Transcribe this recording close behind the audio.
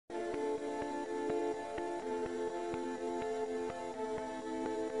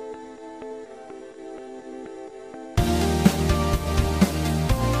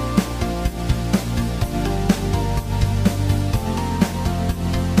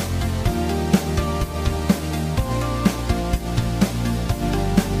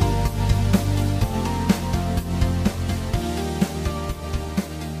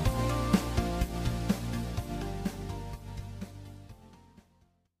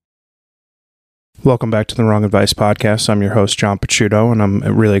Welcome back to the Wrong Advice Podcast. I'm your host, John Pachuto, and I'm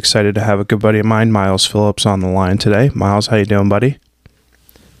really excited to have a good buddy of mine, Miles Phillips, on the line today. Miles, how you doing, buddy?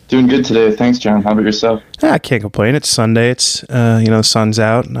 Doing good today. Thanks, John. How about yourself? I can't complain. It's Sunday. It's, the sun's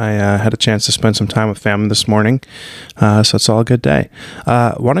out. I had a chance to spend some time with family this morning, so it's all a good day.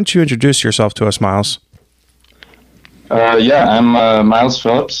 Why don't you introduce yourself to us, Miles? I'm Miles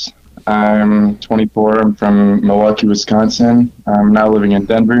Phillips. I'm 24. I'm from Milwaukee, Wisconsin. I'm now living in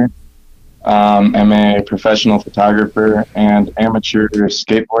Denver. I'm a professional photographer and amateur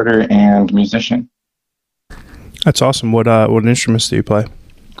skateboarder and musician. That's awesome. What instruments do you play?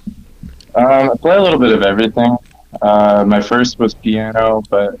 I play a little bit of everything. My first was piano,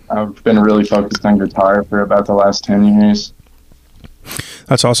 but I've been really focused on guitar for about the last 10 years.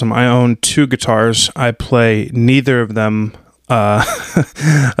 That's awesome. I own 2 guitars. I play neither of them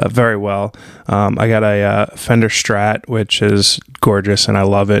very well. I got a Fender Strat, which is gorgeous, and I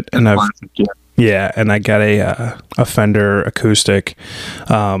love it. And and I got a Fender acoustic.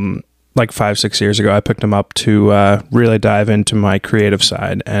 Like 5-6 years ago, I picked them up to really dive into my creative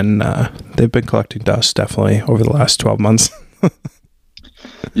side, and they've been collecting dust definitely over the last 12 months.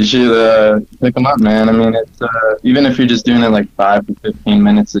 You should pick them up, man. I mean, it's even if you're just doing it like 5 to 15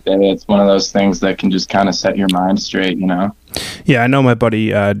 minutes a day, it's one of those things that can just kind of set your mind straight, you know? Yeah, I know my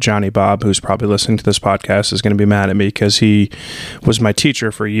buddy Johnny Bob, who's probably listening to this podcast, is going to be mad at me because he was my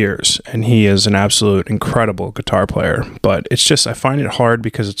teacher for years, and he is an absolute incredible guitar player. But it's just, I find it hard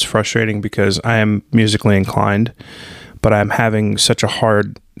because it's frustrating because I am musically inclined, but I'm having such a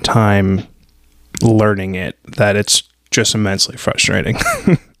hard time learning it that it's just immensely frustrating.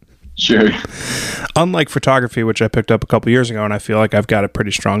 Sure. Unlike photography, which I picked up a couple years ago, and I feel like I've got a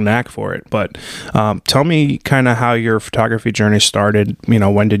pretty strong knack for it. But tell me kind of how your photography journey started. You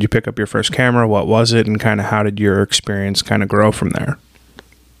know, when did you pick up your first camera? What was it? And kind of how did your experience kind of grow from there?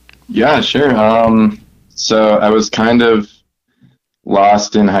 Yeah, sure. So I was kind of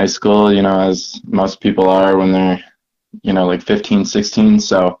lost in high school, you know, as most people are when they're, you know, like 15, 16.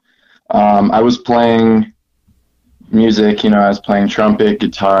 So I was playing music, you know, I was playing trumpet,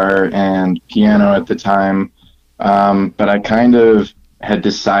 guitar, and piano at the time, but I kind of had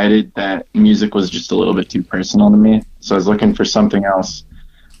decided that music was just a little bit too personal to me, so I was looking for something else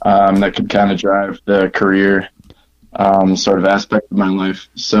that could kind of drive the career sort of aspect of my life.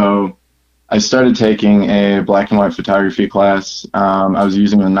 So I started taking a black and white photography class. I was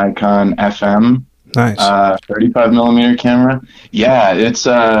using a Nikon FM, Nice. 35 millimeter camera. Yeah,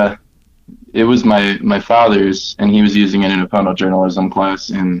 it was my father's, and he was using it in a photojournalism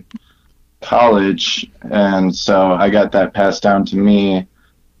class in college, and so I got that passed down to me,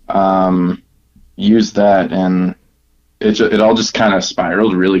 used that, and it all just kind of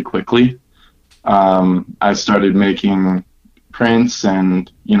spiraled really quickly. I started making prints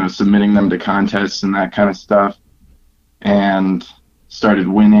and, you know, submitting them to contests and that kind of stuff, and started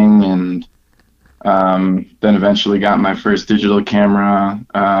winning, and then eventually got my first digital camera.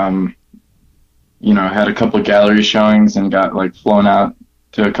 You know, had a couple of gallery showings and got like flown out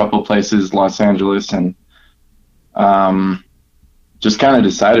to a couple places, Los Angeles, and just kind of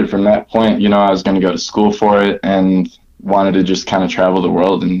decided from that point, you know, I was going to go to school for it and wanted to just kind of travel the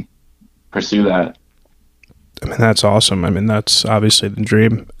world and pursue that. I mean, that's awesome. I mean, that's obviously the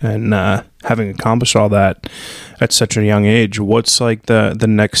dream, and having accomplished all that at such a young age, what's like the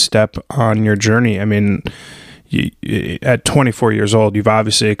next step on your journey? I mean, at 24 years old, you've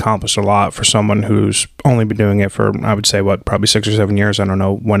obviously accomplished a lot for someone who's only been doing it for, I would say, probably 6 or 7 years. I don't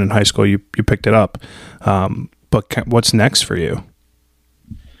know when in high school you picked it up. But what's next for you?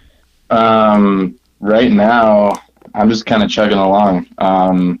 Right now, I'm just kind of chugging along.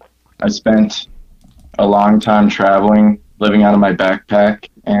 I spent a long time traveling, living out of my backpack,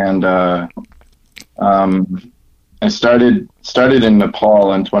 and I started in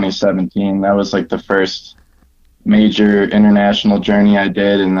Nepal in 2017. That was like the first major international journey I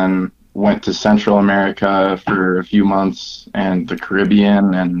did, and then went to Central America for a few months and the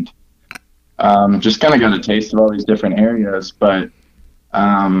Caribbean, and just kind of got a taste of all these different areas, but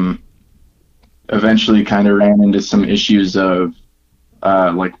eventually kind of ran into some issues of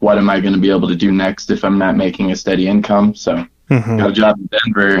like, what am I going to be able to do next if I'm not making a steady income? So got a job in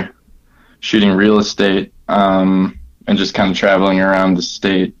Denver shooting real estate, and just kind of traveling around the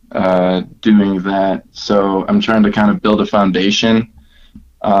state doing that. So I'm trying to kind of build a foundation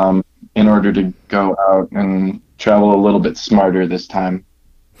in order to go out and travel a little bit smarter this time.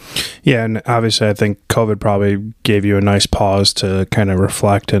 Yeah, and obviously I think COVID probably gave you a nice pause to kind of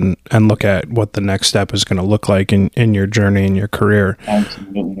reflect and look at what the next step is going to look like in your journey and your career.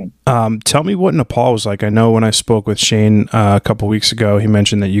 Absolutely. Tell me what Nepal was like. I know when I spoke with Shane a couple weeks ago, he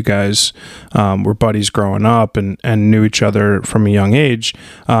mentioned that you guys were buddies growing up and knew each other from a young age.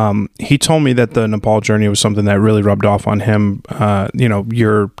 He told me that the Nepal journey was something that really rubbed off on him,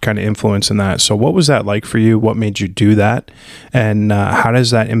 your kind of influence in that. So what was that like for you? What made you do that? And how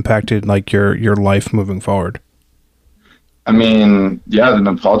does that impacted like your life moving forward? I mean, yeah, the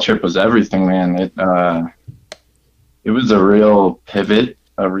Nepal trip was everything, man. It was a real pivot,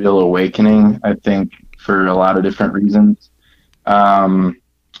 a real awakening, I think, for a lot of different reasons.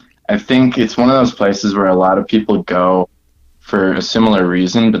 I think it's one of those places where a lot of people go for a similar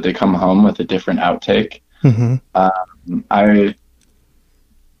reason, but they come home with a different outtake. Mm-hmm. I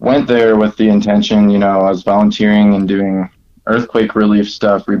went there with the intention, I was volunteering and doing earthquake relief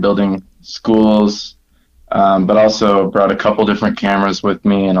stuff, rebuilding schools, but also brought a couple different cameras with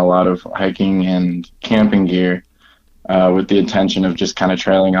me and a lot of hiking and camping gear, with the intention of just kind of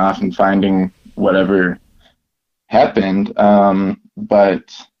trailing off and finding whatever happened.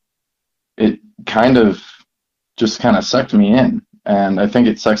 But it kind of sucked me in. And I think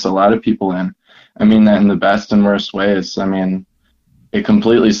it sucks a lot of people in. I mean that in the best and worst ways. I mean, it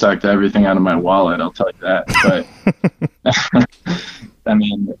completely sucked everything out of my wallet, I'll tell you that. But I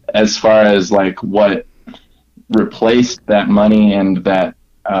mean, as far as like what replaced that money and that,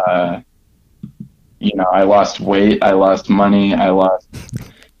 I lost weight, I lost money, I lost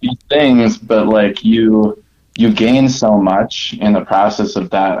these things, but like you gain so much in the process of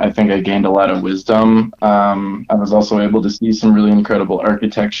that. I think I gained a lot of wisdom. I was also able to see some really incredible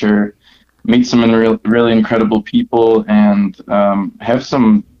architecture, meet some really incredible people, and have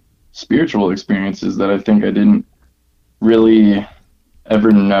some spiritual experiences that I think I didn't really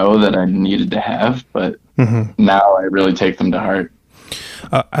ever know that I needed to have, but now I really take them to heart.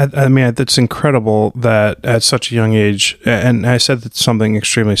 I mean, it's incredible that at such a young age, and I said that something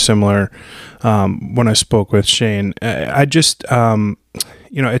extremely similar when I spoke with Shane. I just,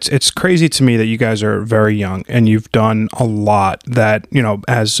 it's crazy to me that you guys are very young and you've done a lot that,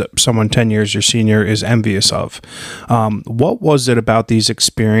 as someone 10 years your senior is envious of. What was it about these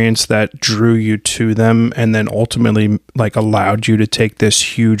experiences that drew you to them and then ultimately like allowed you to take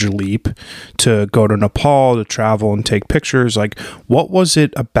this huge leap to go to Nepal, to travel and take pictures? Like, what was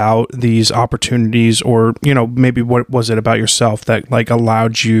it about these opportunities, or, maybe what was it about yourself that like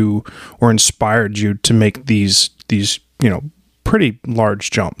allowed you or inspired you to make these, pretty large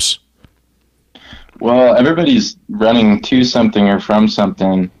jumps? Well, everybody's running to something or from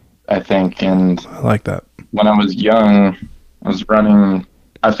something, I think. And I like that. When I was young, I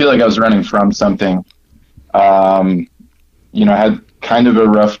feel like I was running from something. I had kind of a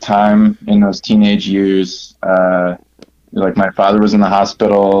rough time in those teenage years. Like my father was in the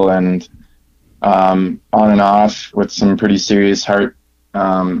hospital and on and off with some pretty serious heart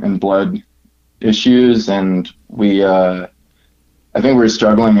and blood issues. And I think we were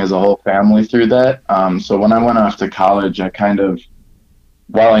struggling as a whole family through that. So when I went off to college,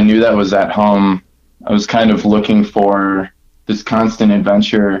 while I knew that was at home, I was kind of looking for this constant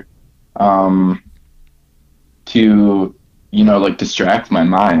adventure to, like distract my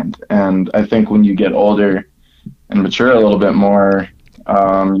mind. And I think when you get older and mature a little bit more,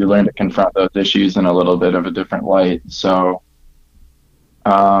 you learn to confront those issues in a little bit of a different light. So,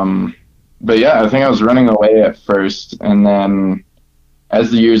 but yeah, I think I was running away at first, and then as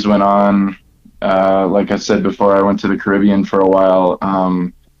the years went on, like I said before, I went to the Caribbean for a while.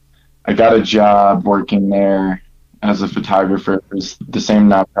 I got a job working there as a photographer for the same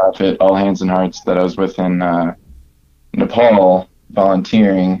nonprofit, All Hands and Hearts, that I was with in Nepal,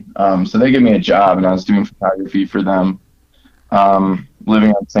 volunteering. So they gave me a job, and I was doing photography for them,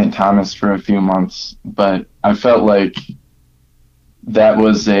 living on St. Thomas for a few months. But I felt like that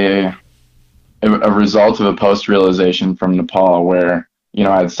was a result of a post-realization from Nepal where,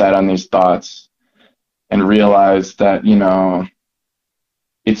 I had sat on these thoughts and realized that,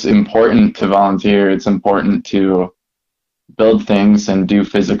 it's important to volunteer. It's important to build things and do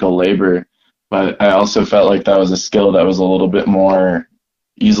physical labor. But I also felt like that was a skill that was a little bit more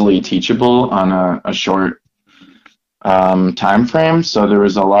easily teachable on a short time frame. So there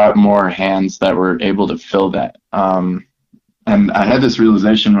was a lot more hands that were able to fill that. And I had this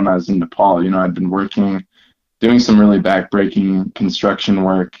realization when I was in Nepal. I'd been doing some really back-breaking construction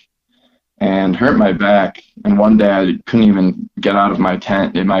work and hurt my back. And one day I couldn't even get out of my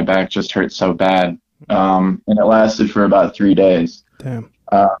tent, and my back just hurt so bad. And it lasted for about 3 days. Damn.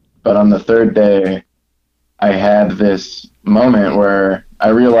 But on the third day, I had this moment where I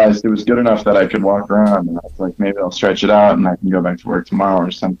realized it was good enough that I could walk around, and I was like, maybe I'll stretch it out and I can go back to work tomorrow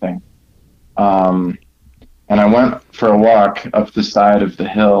or something. Um, and I went for a walk up the side of the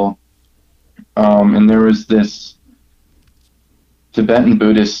hill, and there was this Tibetan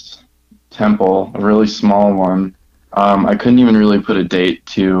Buddhist temple, a really small one. I couldn't even really put a date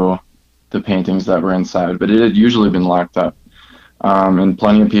to the paintings that were inside, but it had usually been locked up. And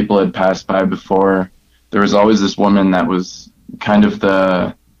plenty of people had passed by before. There was always this woman that was kind of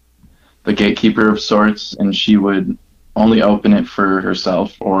the gatekeeper of sorts, and she would only open it for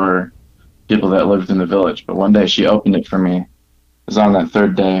herself or people that lived in the village. But one day she opened it for me. It was on that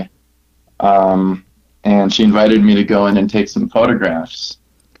third day. And she invited me to go in and take some photographs.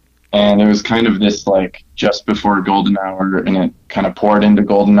 And it was kind of this like just before golden hour, and it kind of poured into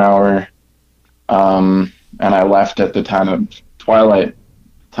golden hour. And I left at the time of twilight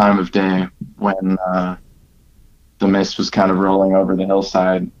time of day when the mist was kind of rolling over the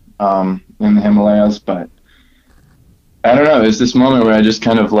hillside in the Himalayas. But I don't know, there's this moment where I just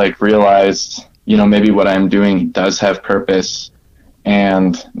kind of like realized, maybe what I'm doing does have purpose.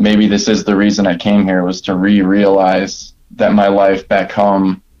 And maybe this is the reason I came here, was to realize that my life back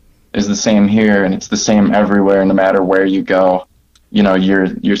home is the same here, and it's the same everywhere, no matter where you go.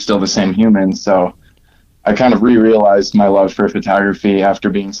 You're still the same human. So I kind of realized my love for photography after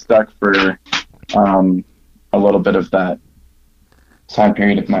being stuck for a little bit of that time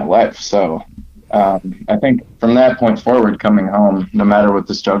period of my life. So I think from that point forward, coming home, no matter what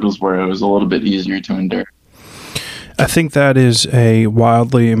the struggles were, it was a little bit easier to endure. I think that is a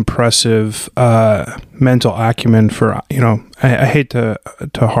wildly impressive mental acumen for, I hate to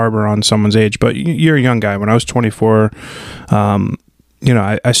harbor on someone's age, but you're a young guy. When I was 24,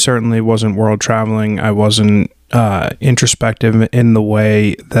 I certainly wasn't world traveling. I wasn't introspective in the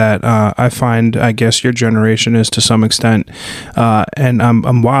way that I find, I guess, your generation is to some extent. And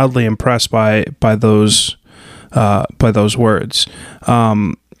I'm wildly impressed by those words.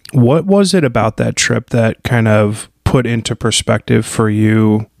 What was it about that trip that kind of put into perspective for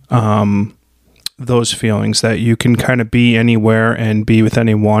you those feelings that you can kind of be anywhere and be with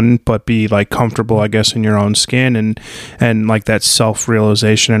anyone, but be like comfortable, I guess, in your own skin, and like that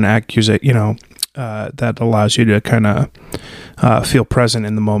self-realization and accusation, that allows you to kind of feel present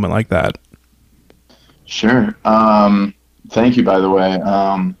in the moment like that? Sure. Thank you, by the way.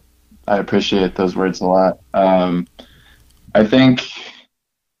 I appreciate those words a lot. I think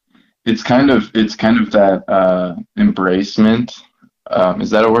it's kind of that embracement.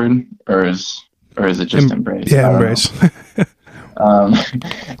 Is that a word, or is it just embrace? Yeah, embrace.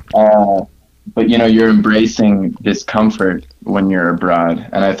 But you're embracing discomfort when you're abroad,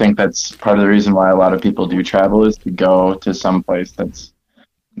 and I think that's part of the reason why a lot of people do travel, is to go to some place that's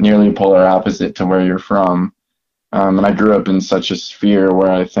nearly polar opposite to where you're from. And I grew up in such a sphere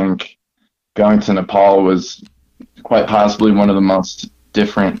where I think going to Nepal was quite possibly one of the most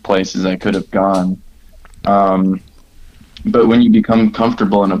different places I could have gone. But when you become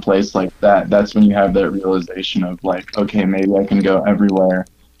comfortable in a place like that, that's when you have that realization of like, okay, maybe I can go everywhere,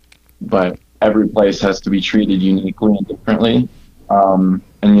 but every place has to be treated uniquely and differently. And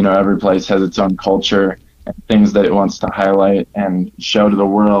every place has its own culture and things that it wants to highlight and show to the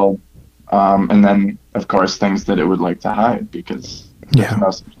world. And then, of course, things that it would like to hide, because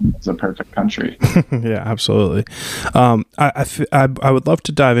it's a perfect country. Yeah, absolutely. I would love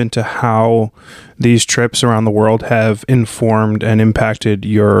to dive into how these trips around the world have informed and impacted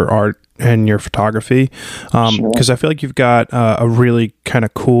your art and your photography, because I feel like you've got a really kind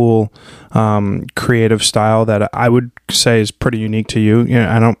of cool creative style that I would say is pretty unique to you.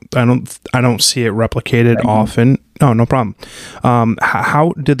 I don't see it replicated often. No problem.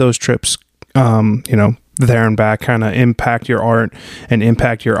 How did those trips, there and back, kind of impact your art and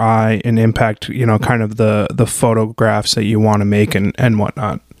impact your eye and impact, kind of the photographs that you want to make and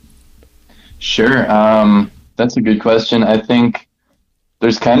whatnot? Sure. That's a good question. I think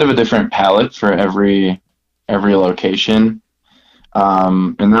there's kind of a different palette for every location.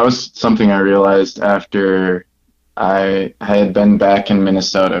 And that was something I realized after I had been back in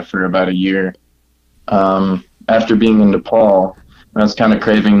Minnesota for about a year. After being in Nepal, I was kind of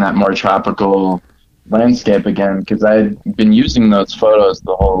craving that more tropical landscape again, because I had been using those photos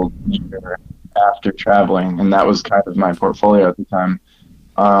the whole year after traveling, and that was kind of my portfolio at the time.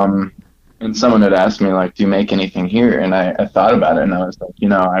 And someone had asked me, like, do you make anything here? And I thought about it, and I was like,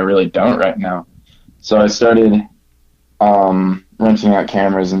 I really don't right now. So I started renting out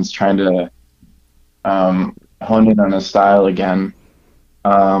cameras and trying to hone in on a style again.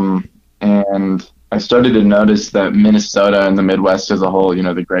 And I started to notice that Minnesota and the Midwest as a whole,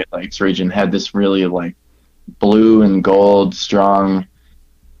 the Great Lakes region, had this really like blue and gold, strong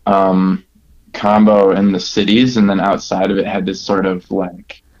combo in the cities, and then outside of it had this sort of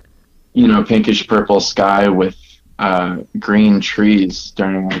like, pinkish purple sky with green trees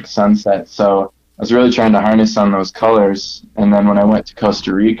during like sunset. So I was really trying to harness on those colors. And then when I went to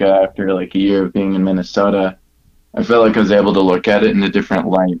Costa Rica after like a year of being in Minnesota, I felt like I was able to look at it in a different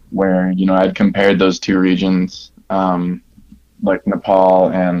light where, I'd compared those two regions, like Nepal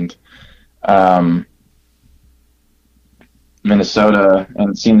and Minnesota,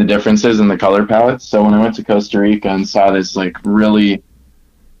 and seen the differences in the color palettes. So when I went to Costa Rica and saw this like really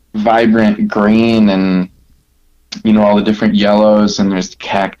vibrant green and all the different yellows, and there's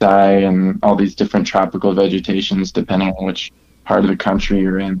cacti and all these different tropical vegetations depending on which part of the country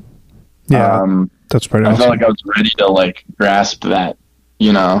you're in. Yeah, that's pretty awesome. I felt like I was ready to like grasp that,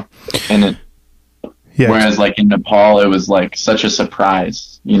 and it. Yeah. Whereas like in Nepal, it was like such a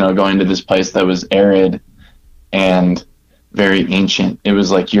surprise, going to this place that was arid and very ancient. It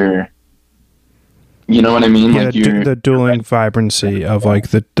was like you know what I mean? Yeah, like the dueling vibrancy of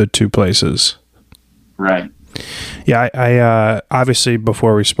like the two places. Right. Yeah, I obviously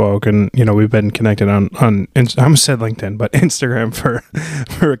before we spoke, and we've been connected on I almost said LinkedIn, but Instagram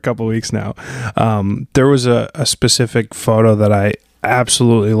for a couple weeks now. There was a specific photo that I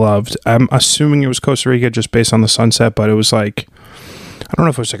absolutely loved. I'm assuming it was Costa Rica just based on the sunset, but it was like, I don't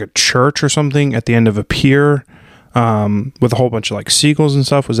know if it was like a church or something at the end of a pier, with a whole bunch of like seagulls and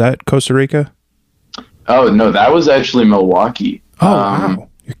stuff. Was that Costa Rica? Oh no, that was actually Milwaukee. Oh wow,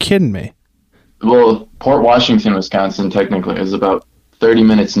 you're kidding me. Well, Port Washington, Wisconsin, technically, is about 30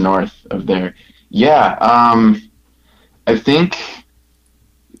 minutes north of there. Yeah, I think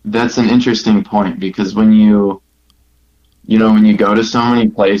that's an interesting point, because when you go to so many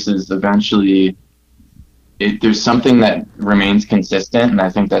places, eventually there's something that remains consistent, and I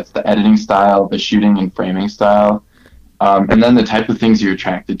think that's the editing style, the shooting and framing style, and then the type of things you're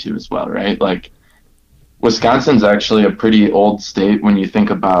attracted to as well, right? Like, Wisconsin's actually a pretty old state when you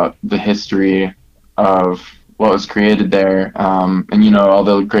think about the history of what was created there. And, all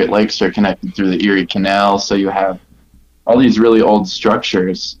the Great Lakes are connected through the Erie Canal, so you have all these really old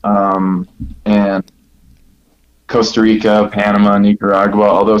structures. And Costa Rica, Panama, Nicaragua,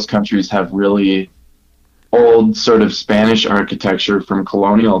 all those countries have really old sort of Spanish architecture from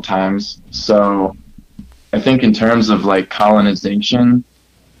colonial times. So I think in terms of like colonization,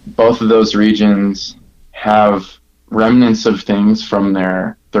 both of those regions have remnants of things from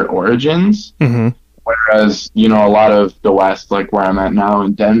their origins. Mm-hmm. Whereas, a lot of the West, like where I'm at now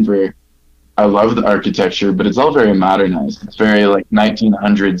in Denver, I love the architecture, but it's all very modernized. It's very like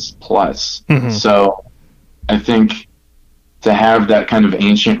 1900s plus. Mm-hmm. So I think to have that kind of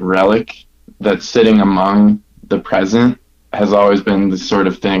ancient relic that's sitting among the present has always been the sort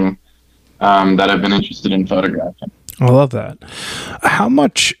of thing that I've been interested in photographing. I love that. How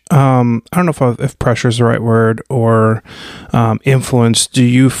much, I don't know if pressure is the right word, or influence do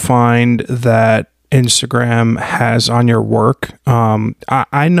you find that Instagram has on your work?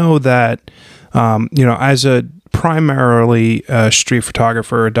 I know that, as a primarily street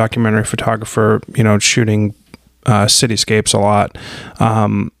photographer, a documentary photographer, shooting cityscapes a lot,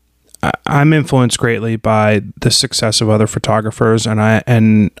 I'm influenced greatly by the success of other photographers, and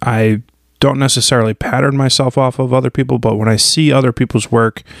I don't necessarily pattern myself off of other people, but when I see other people's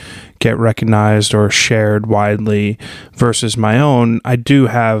work get recognized or shared widely versus my own, I do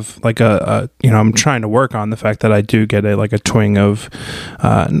have like I'm trying to work on the fact that I do get a twinge of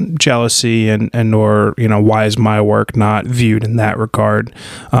jealousy and or why is my work not viewed in that regard?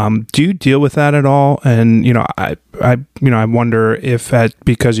 Do you deal with that at all? And I wonder if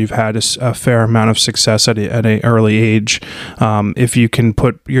because you've had a fair amount of success at an early age, if you can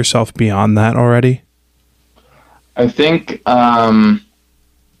put yourself beyond that already. I think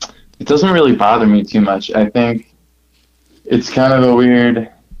it doesn't really bother me too much. I think it's kind of a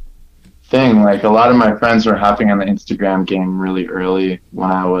weird thing. Like, a lot of my friends were hopping on the Instagram game really early when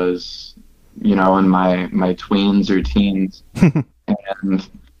I was, in my tweens or teens. And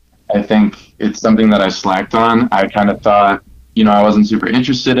I think it's something that I slacked on. I kind of thought, I wasn't super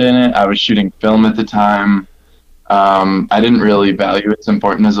interested in it. I was shooting film at the time. I didn't really value its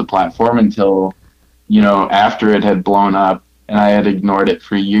importance as a platform until, after it had blown up, and I had ignored it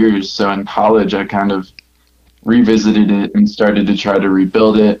for years. So in college, I kind of revisited it and started to try to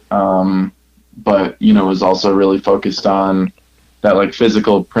rebuild it. But, was also really focused on that like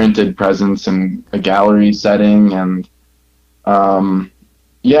physical printed presence and a gallery setting. And I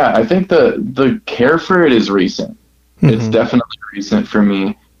think the care for it is recent. Mm-hmm. It's definitely recent for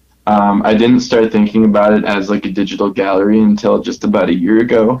me. I didn't start thinking about it as like a digital gallery until just about a year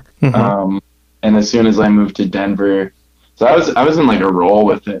ago. Mm-hmm. And as soon as I moved to Denver, So I was in like a roll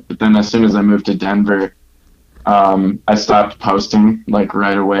with it. But then as soon as I moved to Denver, I stopped posting like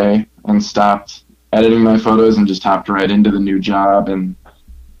right away and stopped editing my photos and just hopped right into the new job and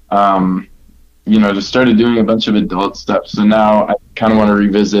just started doing a bunch of adult stuff. So now I kind of want to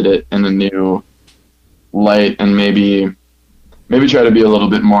revisit it in a new light and maybe try to be a little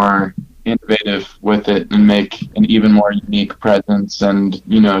bit more innovative with it and make an even more unique presence and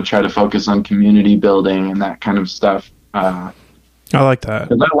try to focus on community building and that kind of stuff. I like that.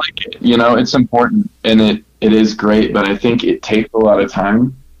 'Cause I like it. It's important and it is great, but I think it takes a lot of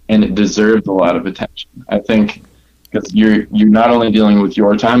time and it deserves a lot of attention. I think because you're not only dealing with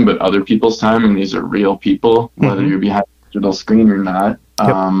your time but other people's time, and these are real people, whether you're behind a digital screen or not.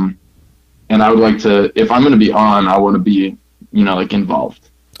 Yep. And I would like to, if I'm going to be on, I want to be like involved.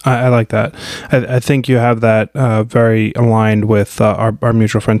 I like that. I think you have that very aligned with our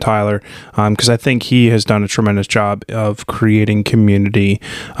mutual friend Tyler, because I think he has done a tremendous job of creating community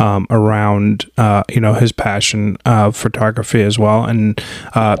around his passion of photography as well, and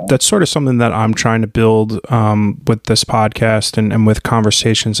that's sort of something that I'm trying to build with this podcast and with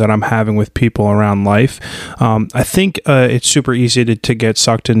conversations that I'm having with people around life. I think it's super easy to get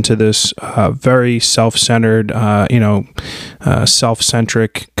sucked into this very self-centered,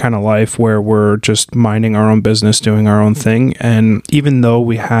 self-centric kind of life where we're just minding our own business, doing our own thing. And even though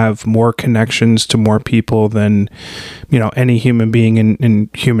we have more connections to more people than, any human being in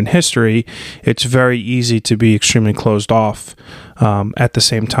human history, it's very easy to be extremely closed off at the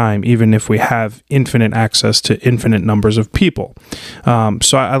same time, even if we have infinite access to infinite numbers of people.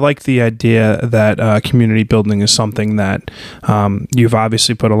 So I like the idea that community building is something that you've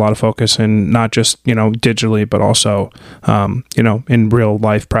obviously put a lot of focus in, not just, digitally, but also, in real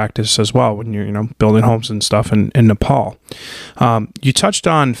life practice as well when you're, building homes and stuff in Nepal. You touched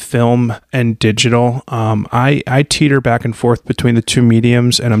on film and digital. I teeter back and forth between the two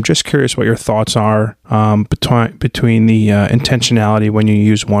mediums, and I'm just curious what your thoughts are between the intentionality when you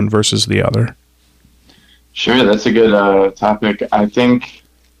use one versus the other. Sure, that's a good topic. I think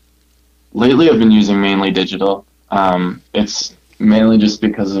lately I've been using mainly digital. It's mainly just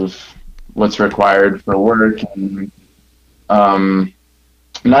because of what's required for work, and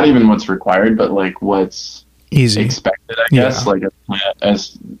not even what's required, but like what's easy expected, I guess, like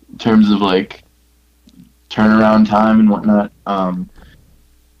as terms of like turnaround time and whatnot.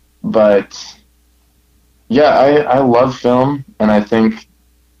 But yeah, I love film, and I think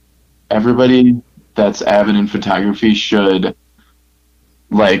everybody that's avid in photography should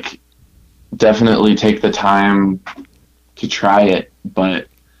like definitely take the time to try it. But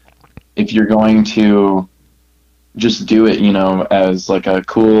if you're going to just do it, as like a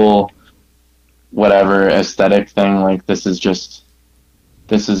cool whatever aesthetic thing, like this is just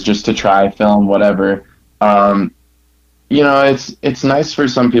to try film, whatever. It's nice for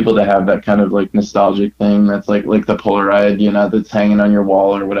some people to have that kind of like nostalgic thing that's like the Polaroid, that's hanging on your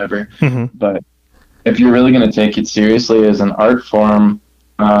wall or whatever. Mm-hmm. But if you're really going to take it seriously as an art form,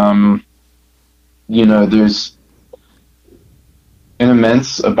 there's an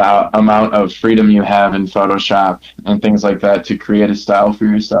immense amount of freedom you have in Photoshop and things like that to create a style for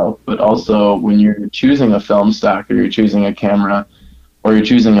yourself. But also when you're choosing a film stock, or you're choosing a camera, or you're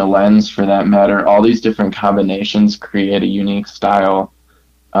choosing a lens for that matter, all these different combinations create a unique style.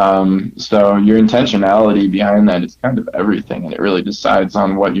 So your intentionality behind that is kind of everything, and it really decides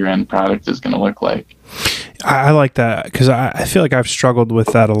on what your end product is going to look like. I like that because I feel like I've struggled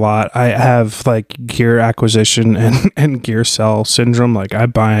with that a lot. I have like gear acquisition and gear sell syndrome. Like I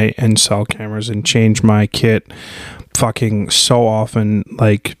buy and sell cameras and change my kit fucking so often.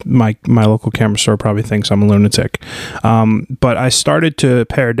 Like my local camera store probably thinks I'm a lunatic. But I started to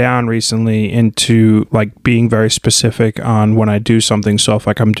pare down recently into like being very specific on when I do something. So if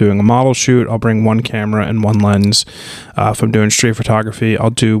like I'm doing a model shoot, I'll bring one camera and one lens. If I'm doing street photography,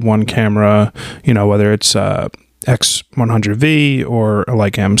 I'll do one camera, whether it's X100V or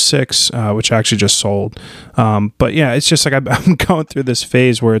like M6, which I actually just sold. But yeah, it's just like I'm going through this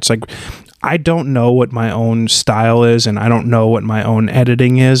phase where it's like I don't know what my own style is, and I don't know what my own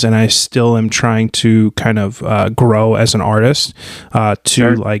editing is, and I still am trying to kind of grow as an artist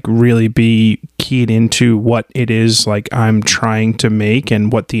to like really be keyed into what it is like I'm trying to make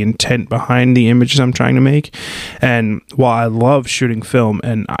and what the intent behind the images I'm trying to make. And while I love shooting film,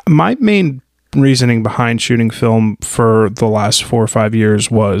 and my main reasoning behind shooting film for the last 4 or 5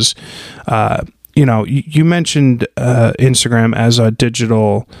 years was you mentioned Instagram as a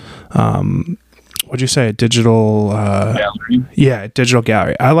digital what'd you say, a digital gallery? Yeah, digital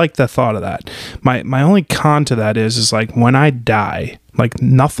gallery. I like the thought of that. My only con to that is like when I die, Like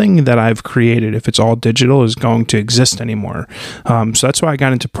nothing that I've created, if it's all digital, is going to exist anymore. So that's why I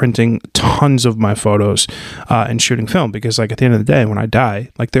got into printing tons of my photos and shooting film, because like at the end of the day, when I die,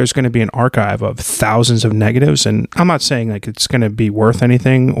 like there's going to be an archive of thousands of negatives. And I'm not saying like it's going to be worth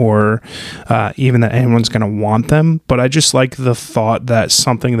anything or even that anyone's going to want them, but I just like the thought that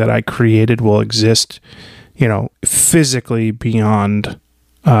something that I created will exist, you know, physically beyond,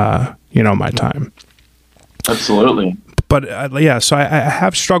 you know, my time. Absolutely. But yeah, so I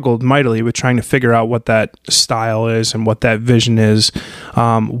have struggled mightily with trying to figure out what that style is and what that vision is.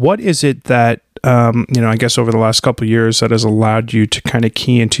 What is it that, you know, I guess over the last couple of years that has allowed you to kind of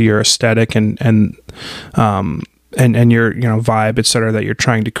key into your aesthetic and your, you know, vibe, et cetera, that you're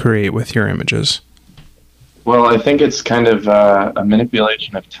trying to create with your images? Well, I think it's kind of a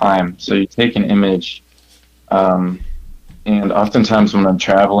manipulation of time. So you take an image, and oftentimes when I'm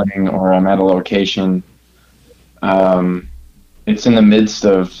traveling or I'm at a location, it's in the midst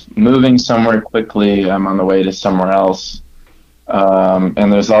of moving somewhere quickly. I'm on the way to somewhere else.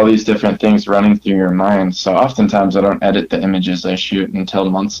 And there's all these different things running through your mind. So oftentimes I don't edit the images I shoot until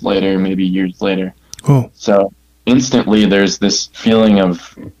months later, maybe years later. Oh. So instantly there's this feeling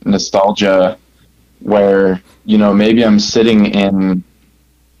of nostalgia where, you know, maybe I'm sitting in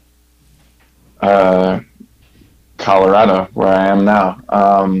Colorado, where I am now,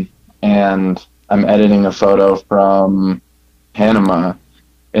 and I'm editing a photo from Panama.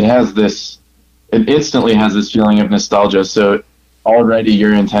 It instantly has this feeling of nostalgia. So already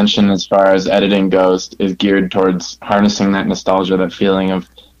your intention as far as editing goes is geared towards harnessing that nostalgia, that feeling of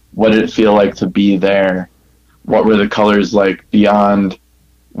what did it feel like to be there? What were the colors like beyond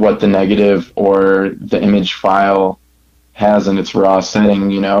what the negative or the image file has in its raw setting?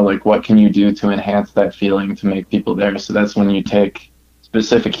 You know, like what can you do to enhance that feeling to make people there? So that's when you take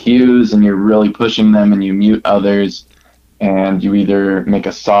specific hues and you're really pushing them and you mute others, and you either make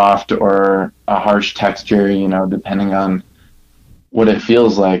a soft or a harsh texture, you know, depending on what it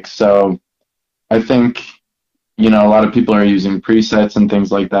feels like. So I think, you know, a lot of people are using presets and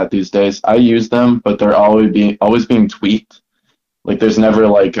things like that these days. I use them, but they're always being tweaked. Like there's never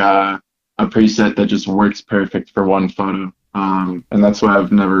like a preset that just works perfect for one photo. And that's why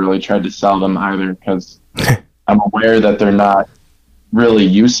I've never really tried to sell them either, because I'm aware that they're not really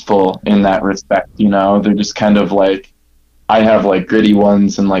useful in that respect. You know, they're just kind of like, I have like gritty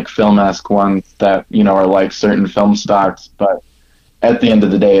ones and like film-esque ones that, you know, are like certain film stocks, but at the end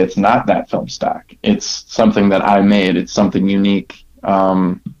of the day, it's not that film stock. It's something that I made. It's something unique.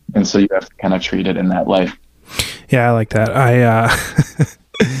 And so you have to kind of treat it in that light. Yeah, I like that.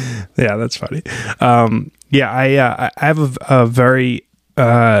 Yeah, that's funny. I have a very,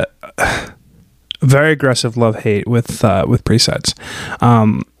 very aggressive love-hate with presets.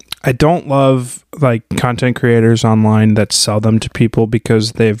 I don't love like content creators online that sell them to people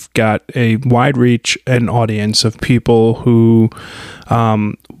because they've got a wide reach and audience of people who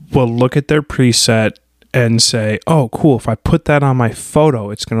will look at their preset and say, oh, cool, if I put that on my photo,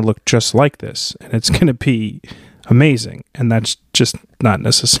 it's going to look just like this and it's going to be amazing. And that's just not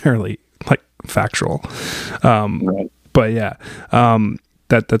necessarily like factual. Right. But yeah,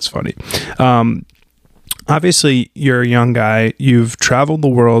 that's funny. Obviously, you're a young guy. You've traveled the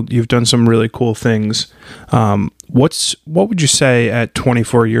world. You've done some really cool things. What would you say at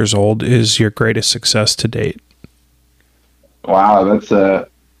 24 years old is your greatest success to date? Wow, that's a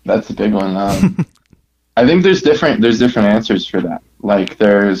big one. I think there's different answers for that. Like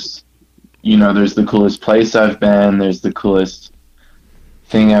there's the coolest place I've been. There's the coolest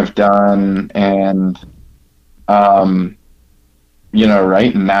thing I've done, and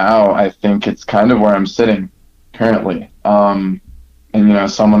right now, I think it's kind of where I'm sitting currently. And,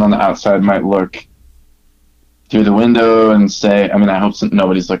 someone on the outside might look through the window and say, I mean, I hope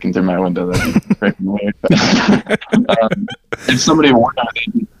nobody's looking through my window. That'd be freaking weird. But, if somebody were,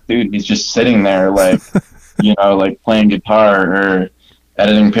 dude, he's just sitting there, like, like playing guitar or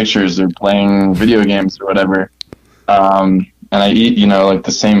editing pictures or playing video games or whatever. And I eat, like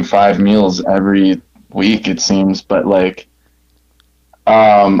the same 5 meals every week, it seems, but like,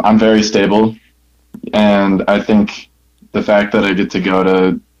 I'm very stable, and I think the fact that I get to go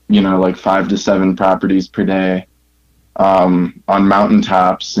to, like 5 to 7 properties per day, on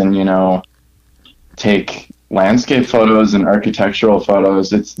mountaintops and, take landscape photos and architectural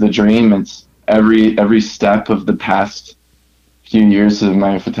photos, it's the dream. It's every step of the past few years of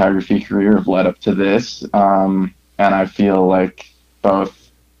my photography career have led up to this. And I feel like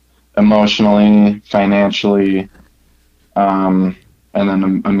both emotionally, financially, and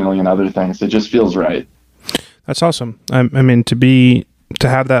then a million other things. It just feels right. That's awesome. I mean, to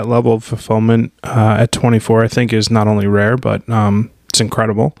have that level of fulfillment at 24, I think is not only rare, but It's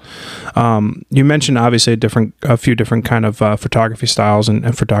incredible. You mentioned obviously a few different kind of photography styles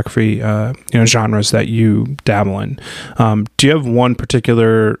and photography genres that you dabble in. Do you have one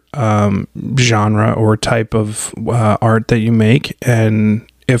particular genre or type of art that you make, and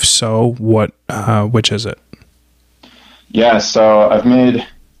if so, which is it? Yeah, so I've made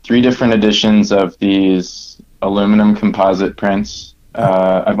 3 different editions of these aluminum composite prints.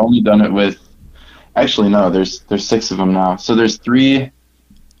 I've only done it with, actually no, there's 6 of them now. So there's 3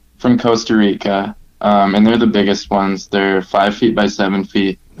 from Costa Rica, and they're the biggest ones. They're 5 feet by 7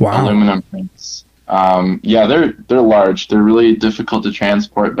 feet. Wow. Aluminum prints. Yeah, they're large. They're really difficult to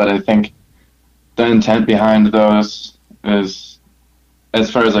transport, but I think the intent behind those is, as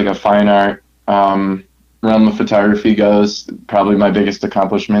far as like a fine art realm of photography goes, probably my biggest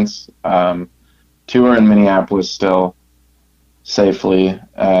accomplishments. 2 are in Minneapolis still, safely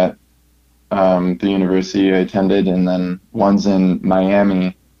at the university I attended, and then one's in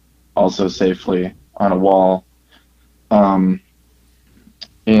Miami, also safely on a wall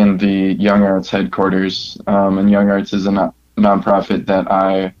in the Young Arts headquarters. And Young Arts is a nonprofit that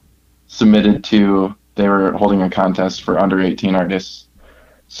I submitted to. They were holding a contest for under 18 artists.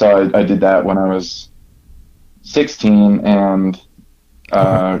 So I did that when I was 16, and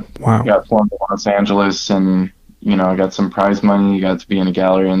Wow. got flown to Los Angeles, and I got some prize money, got to be in a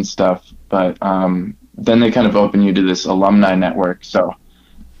gallery and stuff. But then they kind of open you to this alumni network. So,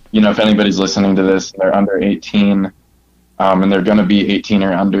 if anybody's listening to this, they're under 18, and they're going to be 18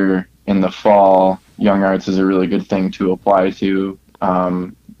 or under in the fall, Young Arts is a really good thing to apply to,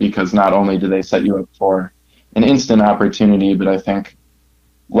 because not only do they set you up for an instant opportunity, but I think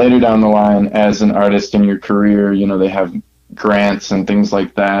later down the line as an artist in your career, they have grants and things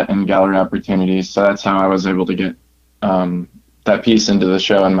like that and gallery opportunities. So that's how I was able to get that piece into the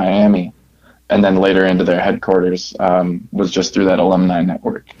show in Miami, and then later into their headquarters, was just through that alumni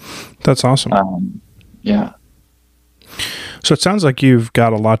network. That's awesome. Yeah. So it sounds like you've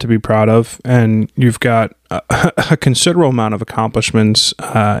got a lot to be proud of, and you've got a considerable amount of accomplishments,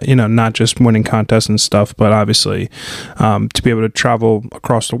 not just winning contests and stuff, but obviously to be able to travel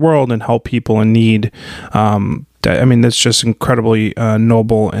across the world and help people in need. That's just incredibly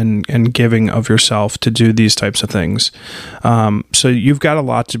noble and giving of yourself to do these types of things. So you've got a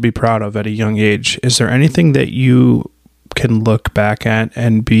lot to be proud of at a young age. Is there anything that you can look back at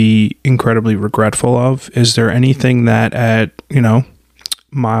and be incredibly regretful of? Is there anything that at,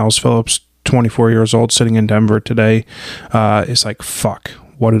 Miles Phillips, 24 years old, sitting in Denver today, is like, fuck,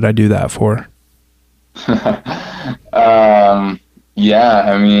 what did I do that for?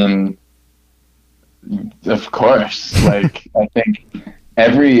 Yeah, of course. Like, I think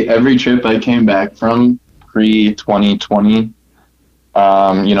every trip I came back from pre-2020,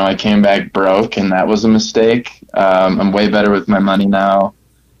 I came back broke, and that was a mistake. I'm way better with my money now,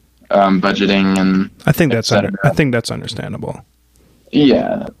 budgeting, and I think that's understandable.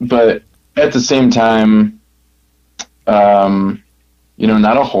 Yeah, but at the same time, not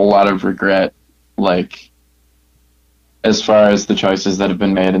a whole lot of regret, like, as far as the choices that have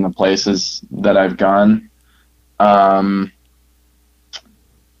been made and the places that I've gone. I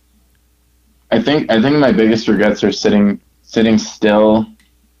think my biggest regrets are sitting still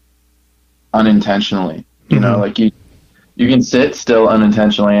unintentionally. Like you can sit still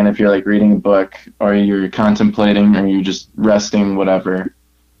unintentionally, and if you're like reading a book or you're contemplating or you're just resting, whatever,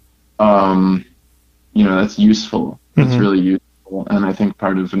 that's useful. It's really useful, and I think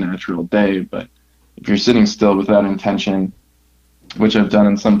part of a natural day. But if you're sitting still without intention, which I've done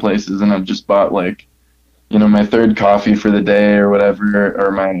in some places, and I've just bought like, my 3rd coffee for the day or whatever,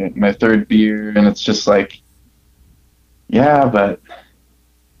 or my 3rd beer, and it's just like, yeah, but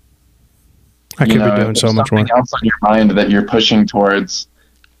I could be doing so much more. Something else on your mind that you're pushing towards,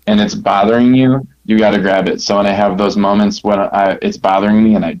 and it's bothering you, you got to grab it. So when I have those moments when it's bothering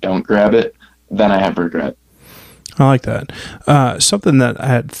me and I don't grab it, then I have regret. I like that. Something that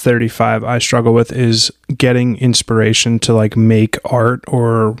at 35 I struggle with is getting inspiration to like make art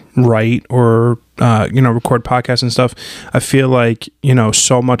or write or record podcasts and stuff. I feel like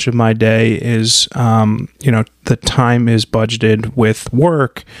so much of my day is the time is budgeted with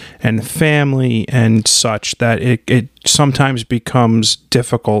work and family and such that it sometimes becomes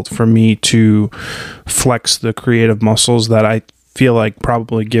difficult for me to flex the creative muscles that I feel like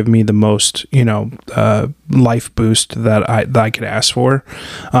probably give me the most, life boost that I could ask for.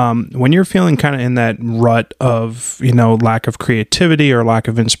 When you're feeling kind of in that rut of, lack of creativity or lack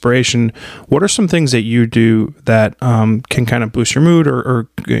of inspiration, what are some things that you do that can kind of boost your mood or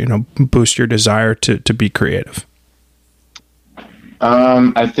boost your desire to be creative?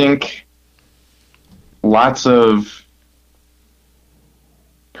 I think lots of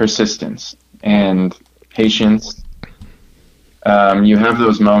persistence and patience. You have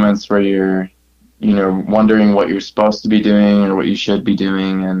those moments where you're, wondering what you're supposed to be doing or what you should be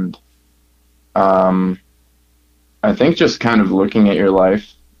doing. And I think just kind of looking at your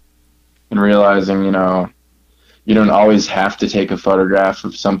life and realizing, you don't always have to take a photograph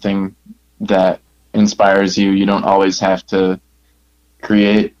of something that inspires you. You don't always have to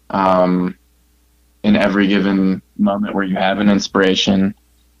create in every given moment where you have an inspiration.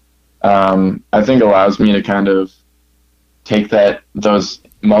 I think allows me to kind of take those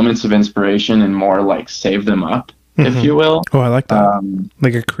moments of inspiration and more like save them up, if you will. Oh, I like that.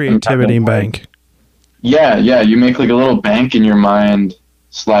 Like a creativity bank. Yeah. You make like a little bank in your mind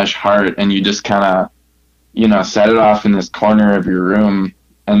 / heart, and you just kind of, set it off in this corner of your room.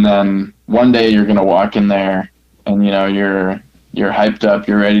 And then one day you're going to walk in there and, you're hyped up,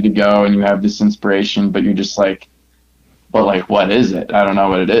 you're ready to go, and you have this inspiration, but you're just like, but like, what is it? I don't know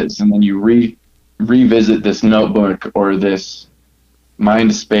what it is. And then you revisit this notebook or this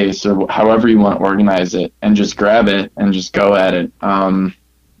mind space or however you want to organize it, and just grab it and just go at it. And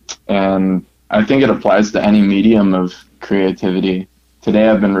I think it applies to any medium of creativity. Today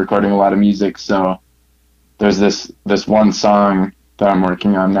I've been recording a lot of music, so there's this one song that I'm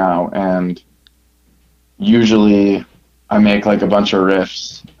working on now, and usually I make like a bunch of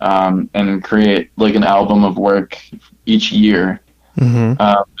riffs and create like an album of work each year.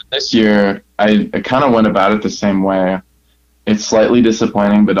 This year I kind of went about it the same way. It's slightly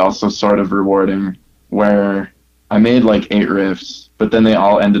disappointing, but also sort of rewarding, where I made like 8 riffs, but then they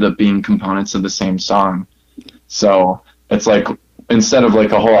all ended up being components of the same song. So it's like, instead of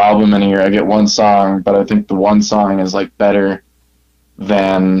like a whole album in a year, I get one song, but I think the one song is like better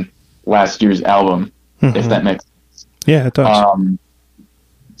than last year's album, if that makes sense. Yeah, it does.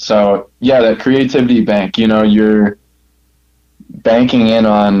 So yeah, that creativity bank, you're banking in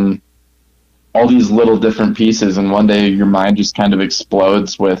on all these little different pieces, and one day your mind just kind of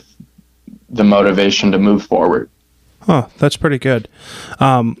explodes with the motivation to move forward. Oh, that's pretty good.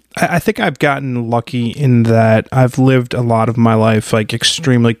 I think I've gotten lucky in that I've lived a lot of my life like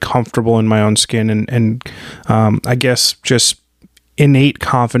extremely comfortable in my own skin, and I guess just innate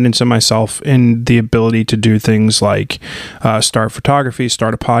confidence in myself, in the ability to do things like start photography,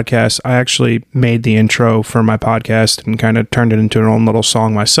 start a podcast. I actually made the intro for my podcast and kind of turned it into an own little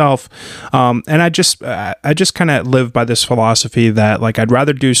song myself. And I just kind of live by this philosophy that like I'd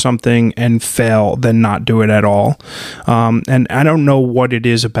rather do something and fail than not do it at all. And I don't know what it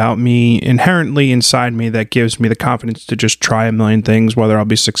is about me inherently inside me that gives me the confidence to just try a million things, whether I'll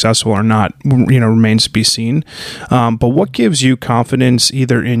be successful or not, remains to be seen. But what gives you confidence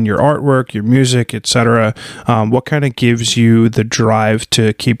either in your artwork, your music, etc.? What kind of gives you the drive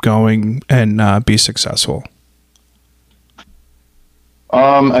to keep going and be successful?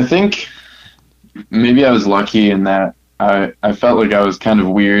 I think maybe I was lucky in that I felt like I was kind of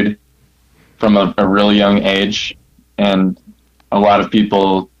weird from a really young age, and a lot of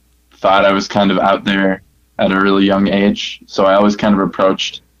people thought I was kind of out there at a really young age, so I always kind of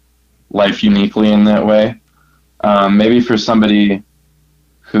approached life uniquely in that way. Maybe for somebody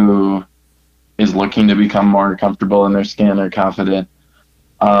who is looking to become more comfortable in their skin or confident,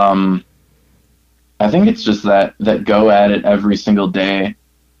 I think it's just that go at it every single day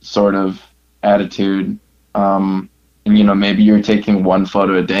sort of attitude. And maybe you're taking one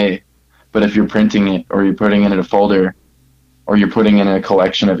photo a day, but if you're printing it or you're putting it in a folder or you're putting it in a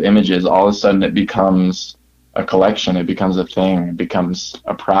collection of images, all of a sudden it becomes a collection, it becomes a thing, it becomes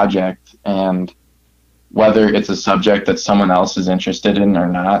a project. And whether it's a subject that someone else is interested in or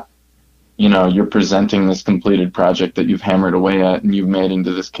not, you're presenting this completed project that you've hammered away at and you've made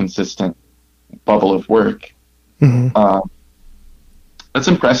into this consistent bubble of work. That's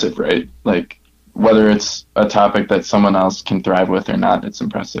impressive, right? Like, whether it's a topic that someone else can thrive with or not, it's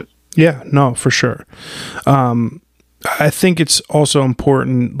impressive. Yeah, no, for sure. I think it's also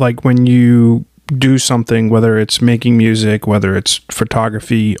important, like when you do something, whether it's making music, whether it's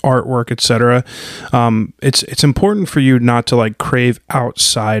photography, artwork, etc. It's important for you not to like crave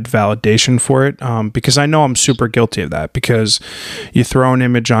outside validation for it, because I know I'm super guilty of that, because you throw an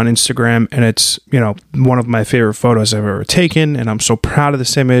image on Instagram and it's one of my favorite photos I've ever taken, and I'm so proud of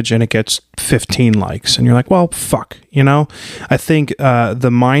this image, and it gets 15 likes, and you're like, well, fuck. I think the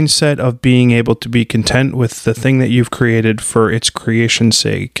mindset of being able to be content with the thing that you've created for its creation's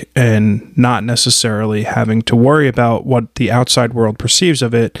sake, and not necessarily having to worry about what the outside world perceives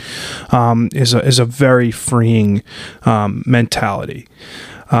of it, is a very freeing mentality.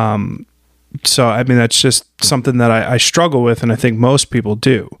 So, I mean, that's just something that I struggle with, and I think most people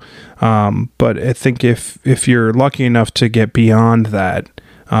do. But I think if you're lucky enough to get beyond that,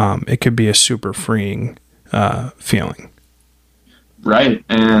 it could be a super freeing feeling. Right.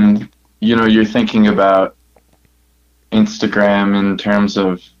 And, you're thinking about Instagram in terms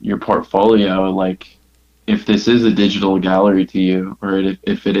of your portfolio, like if this is a digital gallery to you, or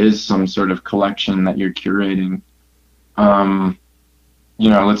if it is some sort of collection that you're curating,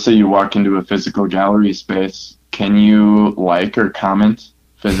 let's say you walk into a physical gallery space, can you like or comment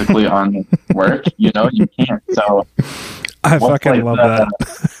physically on the work? You can't. So I fucking love that.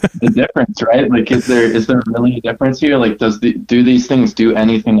 The difference, right? Like, is there really a difference here? Like, do these things do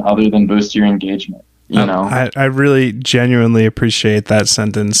anything other than boost your engagement? I really genuinely appreciate that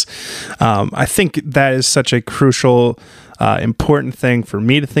sentence. I think that is such a crucial, important thing for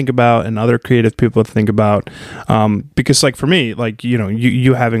me to think about and other creative people to think about. Because like for me, like,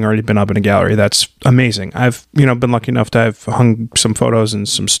 you having already been up in a gallery, that's amazing. I've, been lucky enough to have hung some photos in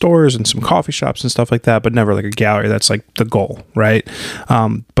some stores and some coffee shops and stuff like that, but never like a gallery. That's like the goal, right?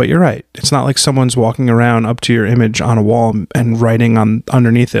 But you're right. It's not like someone's walking around up to your image on a wall and writing on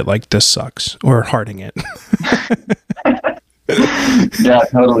underneath it like this sucks or hearting it. Yeah,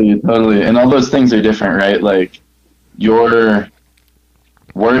 totally. And all those things are different, right? Like, your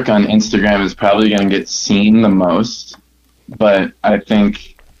work on Instagram is probably going to get seen the most, but I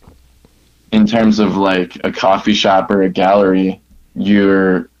think in terms of like a coffee shop or a gallery,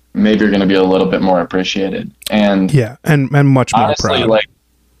 you're going to be a little bit more appreciated. And yeah, and much more honestly, proud. like,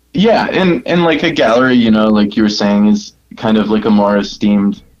 yeah, and like a gallery, like you were saying, is kind of like a more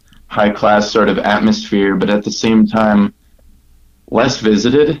esteemed, high class sort of atmosphere, but at the same time, less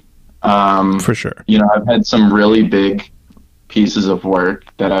visited. For sure. I've had some really big pieces of work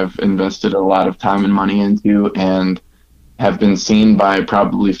that I've invested a lot of time and money into and have been seen by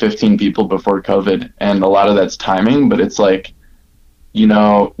probably 15 people before COVID. And a lot of that's timing, but it's like,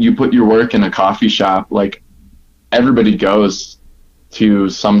 you put your work in a coffee shop, like everybody goes to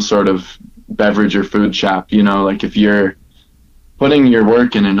some sort of beverage or food shop, like if you're putting your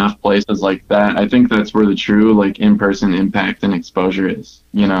work in enough places like that, I think that's where the true like in-person impact and exposure is.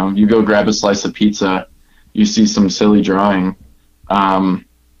 You go grab a slice of pizza, you see some silly drawing.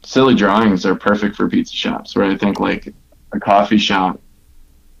 Silly drawings are perfect for pizza shops, where I think like a coffee shop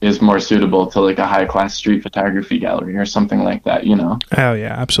is more suitable to like a high-class street photography gallery or something like that, Oh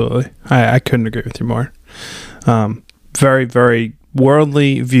yeah, absolutely. I couldn't agree with you more. Very, very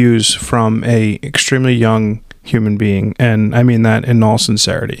worldly views from a extremely young human being, and I mean that in all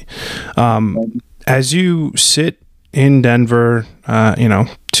sincerity. As you sit in Denver,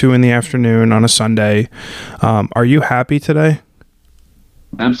 2 p.m. on a Sunday, are you happy today?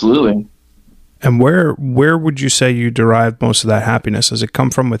 Absolutely. And where would you say you derive most of that happiness? Does it come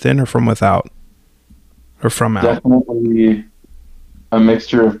from within or from without? Or from out? Definitely a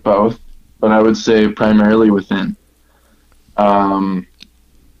mixture of both, but I would say primarily within.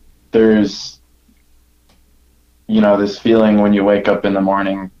 There's this feeling when you wake up in the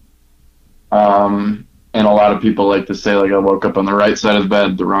morning, and a lot of people like to say, like, I woke up on the right side of the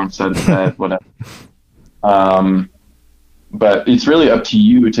bed, the wrong side of the bed, whatever. But it's really up to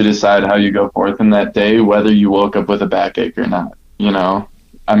you to decide how you go forth in that day, whether you woke up with a backache or not.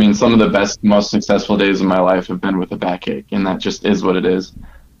 I mean, some of the best, most successful days of my life have been with a backache, and that just is what it is.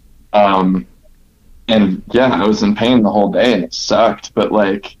 And yeah, I was in pain the whole day and it sucked, but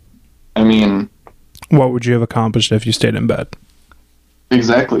like, I mean, what would you have accomplished if you stayed in bed?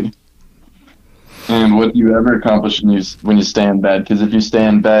 Exactly. And what do you ever accomplish when you stay in bed? Because if you stay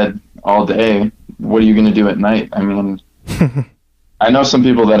in bed all day, what are you going to do at night? I mean, I know some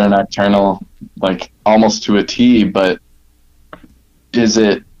people that are nocturnal, like almost to a T, but is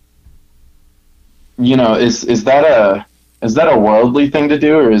it, is that a worldly thing to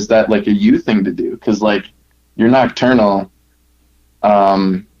do, or is that like a you thing to do? Because like you're nocturnal,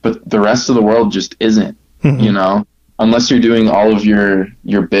 but the rest of the world just isn't, unless you're doing all of your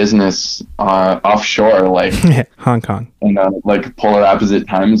business offshore, like Hong Kong, like polar opposite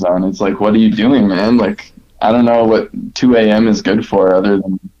time zone. It's like, what are you doing, man? Like, I don't know what 2 a.m. is good for other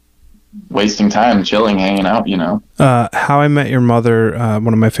than wasting time, chilling, hanging out, How I Met Your Mother,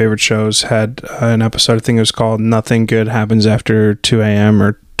 one of my favorite shows, had an episode, I think it was called Nothing Good Happens After 2 a.m.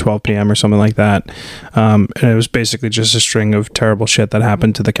 or 12 p.m. or something like that. And it was basically just a string of terrible shit that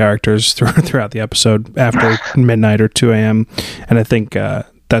happened to the characters throughout the episode after midnight or 2 a.m. And I think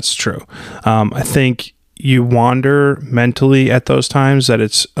that's true. I think you wander mentally at those times, that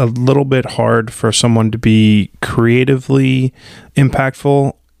it's a little bit hard for someone to be creatively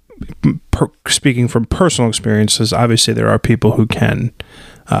impactful. Speaking from personal experiences, obviously there are people who can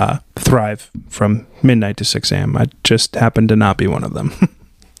thrive from midnight to 6 a.m. I just happen to not be one of them.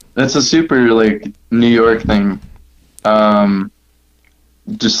 That's a super like New York thing.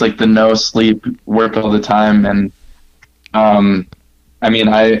 just like the no sleep, work all the time. And I mean,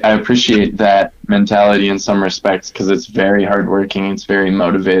 I appreciate that mentality in some respects because it's very hardworking, it's very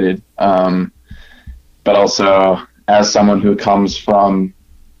motivated. But also, as someone who comes from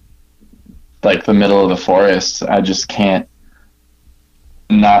like the middle of the forest, I just can't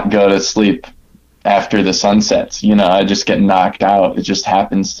not go to sleep after the sun sets. You know, I just get knocked out. It just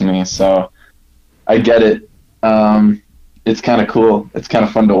happens to me. So I get it. It's kind of cool. It's kind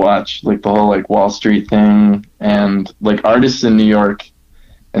of fun to watch, like the whole like Wall Street thing and like artists in New York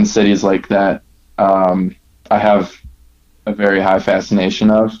and cities like that. I have a very high fascination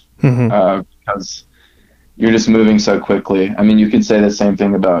of because you're just moving so quickly. I mean, you could say the same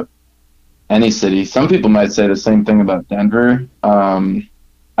thing about any city. Some people might say the same thing about Denver.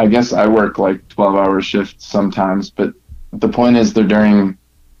 I guess I work like 12-hour shifts sometimes, but the point is they're during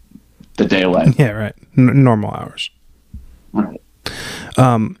the daylight. Yeah, right. Normal hours. Right.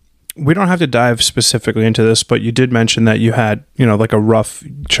 We don't have to dive specifically into this, but you did mention that you had, you know, like a rough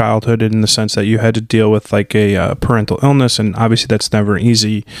childhood in the sense that you had to deal with like a parental illness, and obviously that's never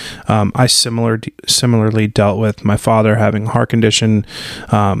easy. I similarly dealt with my father having a heart condition.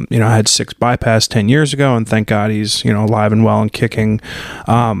 I had 6 bypass 10 years ago, and thank God he's, you know, alive and well and kicking.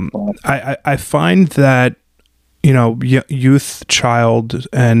 I find that, you know, youth, child,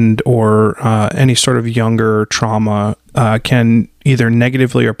 and or any sort of younger trauma can either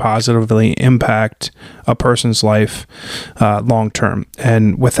negatively or positively impact a person's life long term.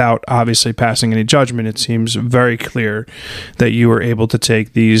 And without obviously passing any judgment, it seems very clear that you were able to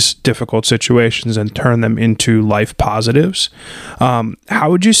take these difficult situations and turn them into life positives. How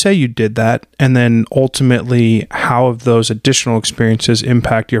would you say you did that? And then ultimately, how have those additional experiences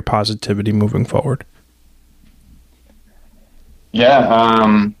impact your positivity moving forward?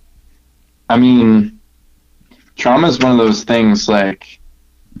 Yeah, I mean, trauma is one of those things, like,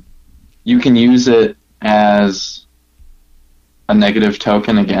 you can use it as a negative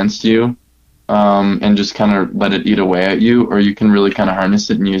token against you, and just kind of let it eat away at you, or you can really kind of harness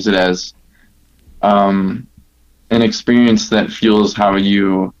it and use it as an experience that fuels how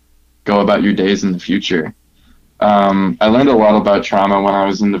you go about your days in the future. I learned a lot about trauma when I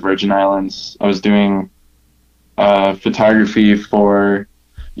was in the Virgin Islands. I was doing photography for,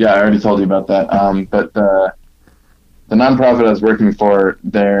 I already told you about that. But the nonprofit I was working for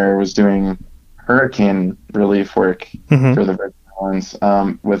there was doing hurricane relief work for the Virgin Islands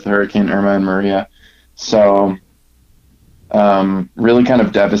with Hurricane Irma and Maria. So really kind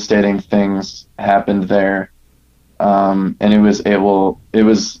of devastating things happened there. And it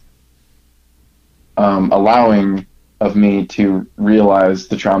was allowing of me to realize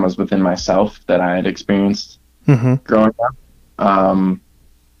the traumas within myself that I had experienced growing up,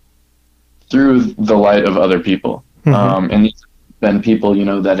 through the light of other people. And these have been people, you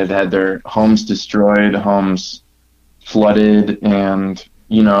know, that had their homes destroyed, homes flooded, and,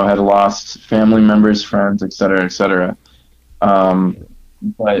 you know, had lost family members, friends, et cetera, et cetera.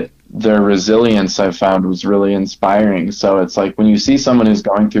 But their resilience, I found, was really inspiring. So it's like when you see someone who's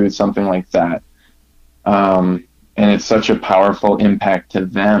going through something like that, and it's such a powerful impact to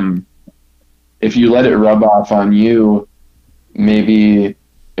them, if you let it rub off on you, maybe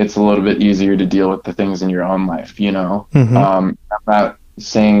it's a little bit easier to deal with the things in your own life, you know? I'm not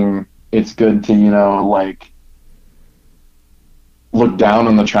saying it's good to, you know, like, look down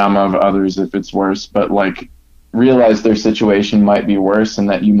on the trauma of others if it's worse, but, like, realize their situation might be worse and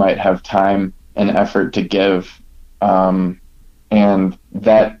that you might have time and effort to give. And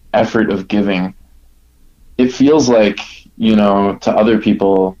that effort of giving, it feels like, you know, to other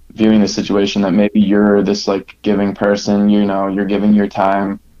people viewing the situation that maybe you're this like giving person, you know, you're giving your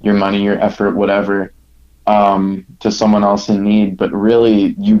time, your money, your effort, whatever, to someone else in need, but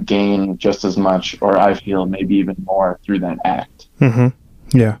really you gain just as much, or I feel maybe even more, through that act.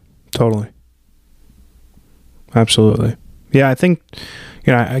 Yeah, totally. Absolutely. Yeah, I think,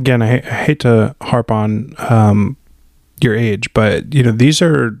 you know, again, I hate to harp on your age, but, you know, these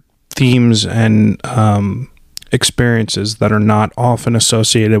are themes and experiences that are not often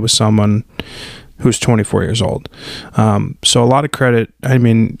associated with someone who's 24 years old. So a lot of credit, I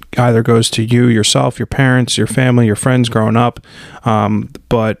mean, either goes to you, yourself, your parents, your family, your friends growing up.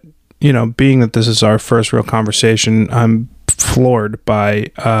 But, you know, being that this is our first real conversation, I'm floored by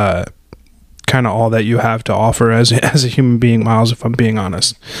kind of all that you have to offer as a human being, Miles, if I'm being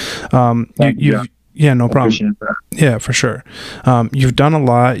honest. Yeah, no problem. Yeah, for sure. You've done a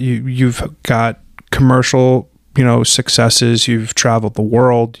lot. You've got commercial, you know, successes. You've traveled the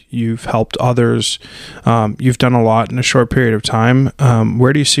world. You've helped others. You've done a lot in a short period of time.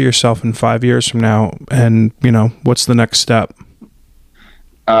 Where do you see yourself in 5 years from now? And, you know, what's the next step?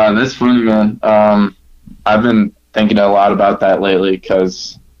 That's funny, man. I've been thinking a lot about that lately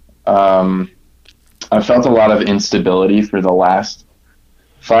because um, I felt a lot of instability for the last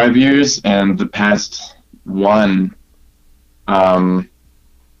 5 years, and the past one, um,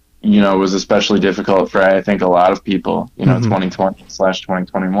 was especially difficult for I think a lot of people.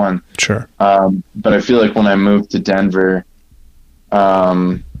 2020/2021. Sure. But I feel like when I moved to Denver,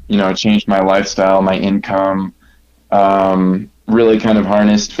 it changed my lifestyle, my income. Really kind of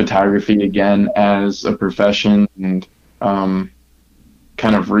harnessed photography again as a profession and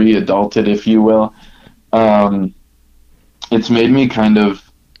kind of re-adulted, if you will. It's made me kind of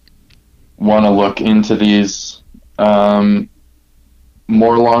want to look into these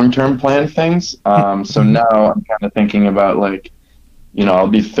more long-term plan things. So now I'm kind of thinking about like, I'll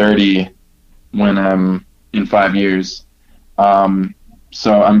be 30 when I'm in 5 years.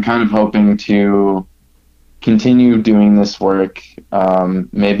 So I'm kind of hoping to continue doing this work,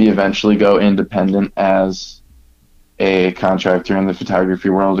 maybe eventually go independent as a contractor in the photography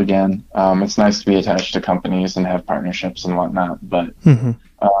world again. It's nice to be attached to companies and have partnerships and whatnot, but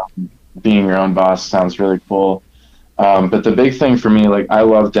being your own boss sounds really cool. But the big thing for me, like, I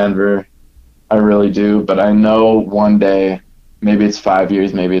love Denver, I really do, but I know one day, maybe it's 5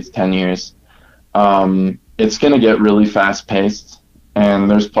 years, maybe it's 10 years, it's going to get really fast paced, and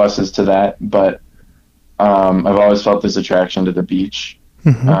there's pluses to that, but I've always felt this attraction to the beach,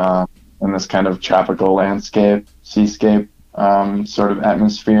 and this kind of tropical landscape, seascape, sort of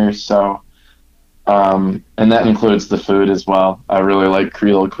atmosphere. So, and that includes the food as well. I really like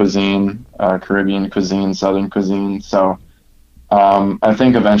Creole cuisine, Caribbean cuisine, Southern cuisine. So, I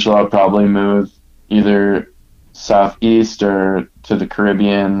think eventually I'll probably move either southeast or to the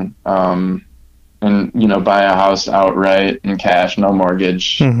Caribbean, and buy a house outright in cash, no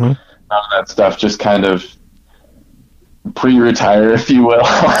mortgage. None of that stuff, just kind of pre-retire, if you will. Sure.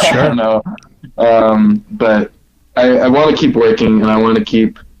 I don't know. But I want to keep working and I want to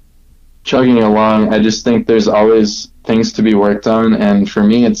keep chugging along. I just think there's always things to be worked on. And for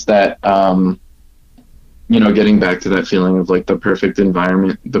me, it's that, getting back to that feeling of like the perfect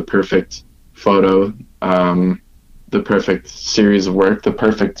environment, the perfect photo, the perfect series of work, the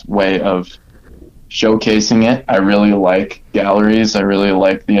perfect way of showcasing it. I really like galleries. I really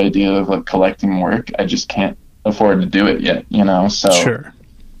like the idea of like collecting work. I just can't afford to do it yet, so Sure.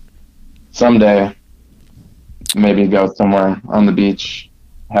 Someday maybe go somewhere on the beach,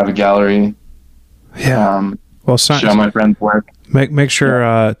 have a gallery, show my friends work. Make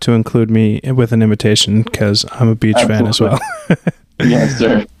sure to include me with an invitation because I'm a beach fan as well. Yes,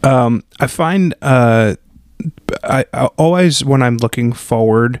 sir. I find I always, when I'm looking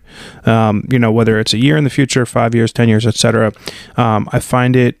forward, whether it's a year in the future, 5 years, 10 years, etc., I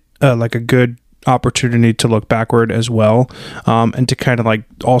find it like a good opportunity to look backward as well, and to kind of like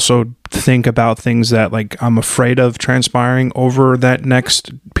also think about things that like I'm afraid of transpiring over that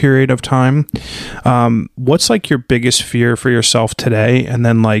next period of time. What's like your biggest fear for yourself today, and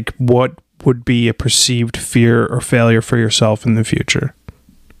then like what would be a perceived fear or failure for yourself in the future?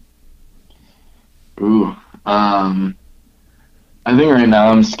 Ooh. I think right now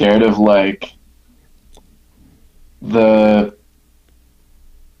I'm scared of like the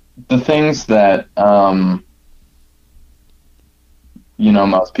things that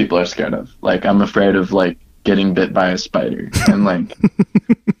most people are scared of. Like I'm afraid of like getting bit by a spider and like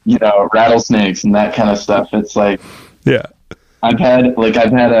rattlesnakes and that kind of stuff. It's like I've had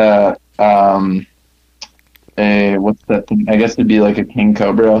a what's that thing? I guess it'd be like a king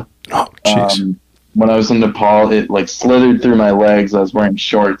cobra. Oh, jeez. When I was in Nepal, it like slithered through my legs. I was wearing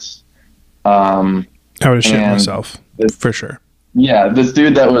shorts. I would have shit myself for sure. Yeah, this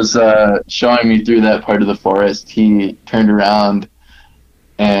dude that was showing me through that part of the forest, he turned around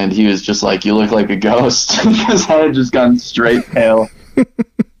and he was just like, "You look like a ghost," because I had just gotten straight pale,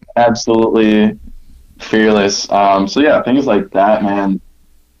 absolutely fearless. So yeah, things like that, man.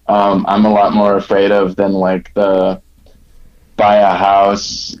 I'm a lot more afraid of than like the buy a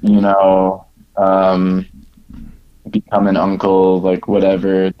house, become an uncle, like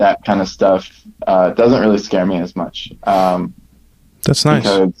whatever, that kind of stuff. Doesn't really scare me as much. That's nice.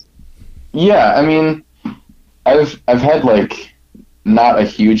 Because, yeah, I mean, I've had like not a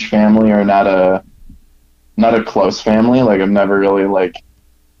huge family or not a close family. Like I've never really like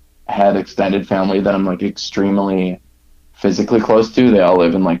had extended family that I'm like extremely physically close to. They all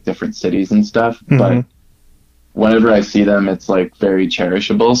live in like different cities and stuff. But whenever I see them, it's like very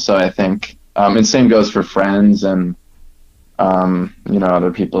cherishable. So I think, and same goes for friends and,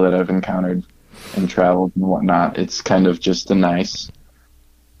 other people that I've encountered and traveled and whatnot. It's kind of just a nice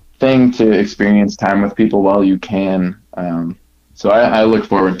thing to experience time with people while you can. So I look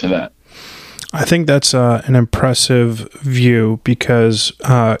forward to that. I think that's an impressive view because,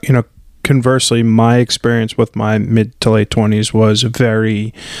 conversely, my experience with my mid to late 20s was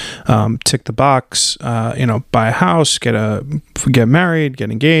very tick the box, buy a house, get married, get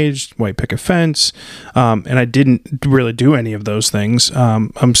engaged, white picket fence. And I didn't really do any of those things.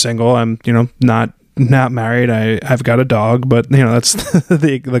 I'm single. I'm, not married. I've got a dog, but that's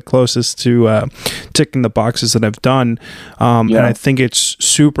the closest to ticking the boxes that I've done. And I think it's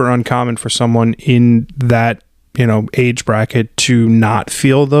super uncommon for someone in that age bracket to not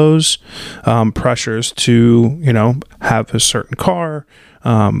feel those pressures to have a certain car,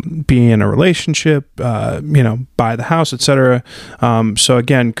 be in a relationship, buy the house, etc. So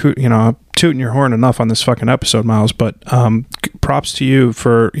again, tooting your horn enough on this fucking episode, Miles, but props to you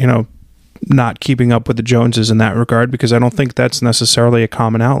for not keeping up with the Joneses in that regard, because I don't think that's necessarily a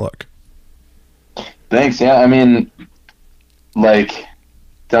common outlook. Thanks. Yeah, I mean,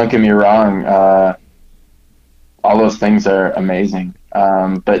 don't get me wrong, all those things are amazing,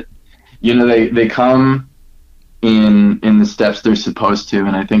 but they come in the steps they're supposed to,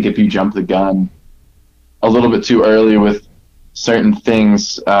 and I think if you jump the gun a little bit too early with certain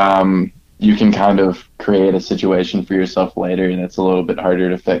things, you can kind of create a situation for yourself later that's a little bit harder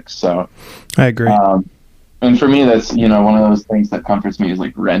to fix. So I agree. And for me, that's, one of those things that comforts me is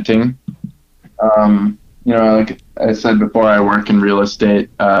like renting. Like I said before, I work in real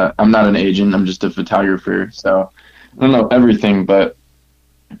estate. I'm not an agent. I'm just a photographer. So I don't know everything, but,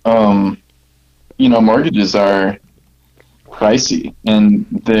 mortgages are pricey and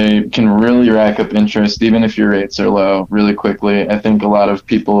they can really rack up interest, even if your rates are low, really quickly. I think a lot of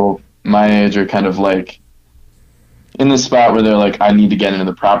people my age are kind of like in this spot where they're like, I need to get into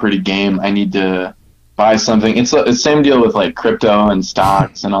the property game. I need to buy something. It's the same deal with like crypto and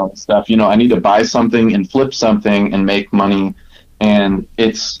stocks and all that stuff. I need to buy something and flip something and make money. And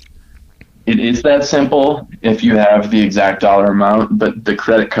it is that simple if you have the exact dollar amount, but the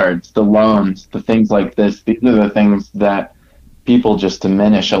credit cards, the loans, the things like this, these are the things that people just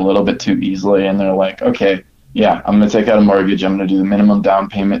diminish a little bit too easily. And they're like, okay, yeah, I'm going to take out a mortgage. I'm going to do the minimum down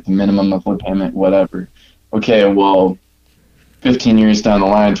payment, the minimum monthly payment, whatever. Okay, well, 15 years down the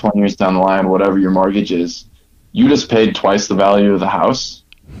line, 20 years down the line, whatever your mortgage is, you just paid twice the value of the house,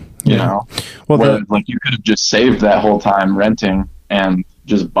 Well, you could have just saved that whole time renting and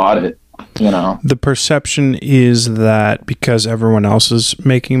just bought it, The perception is that because everyone else is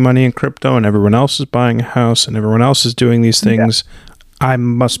making money in crypto and everyone else is buying a house and everyone else is doing these things,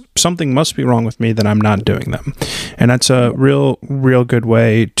 something must be wrong with me that I'm not doing them. And that's a real good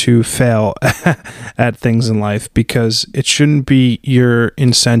way to fail at things in life, because it shouldn't be your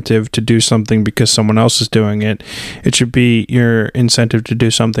incentive to do something because someone else is doing it. It should be your incentive to do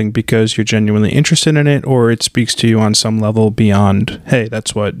something because you're genuinely interested in it, or it speaks to you on some level beyond, hey,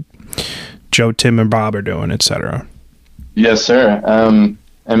 that's what Joe, Tim, and Bob are doing, etc. Yes, sir.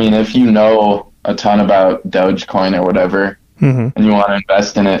 I mean, if you know a ton about Dogecoin or whatever, and you want to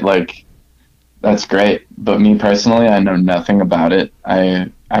invest in it, that's great. But me personally, I know nothing about it.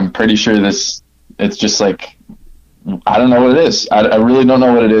 I'm pretty sure it's just I don't know what it is. I really don't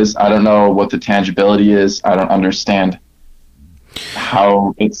know what it is. I don't know what the tangibility is. I don't understand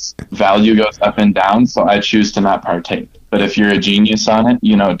how its value goes up and down. So I choose to not partake. But if you're a genius on it,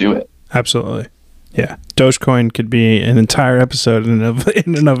 do it. Absolutely. Yeah. Dogecoin could be an entire episode in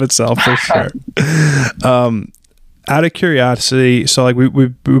and of itself, for sure. Out of curiosity, so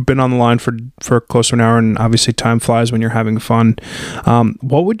we've been on the line for close to an hour, and obviously time flies when you're having fun.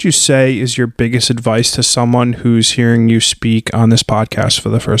 What would you say is your biggest advice to someone who's hearing you speak on this podcast for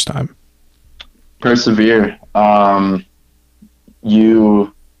the first time? Persevere.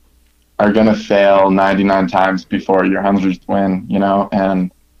 You are going to fail 99 times before your 100th win,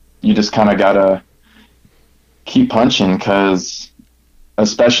 and you just kind of got to keep punching, because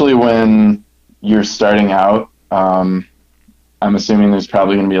especially when you're starting out, I'm assuming there's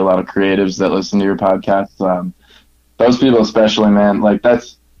probably going to be a lot of creatives that listen to your podcast. Those people especially, man,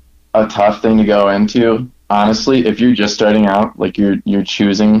 that's a tough thing to go into. Honestly, if you're just starting out, you're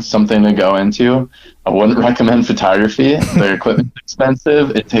choosing something to go into, I wouldn't recommend photography. Their equipment's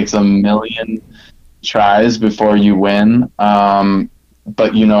expensive. It takes 1 million tries before you win.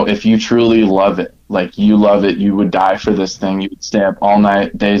 But if you truly love it, you love it, you would die for this thing, you would stay up all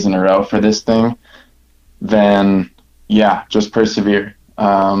night, days in a row for this thing, then yeah, just persevere,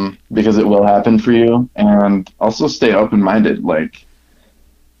 because it will happen for you. And also stay open-minded.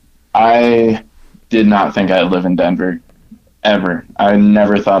 I did not think I'd live in Denver ever. I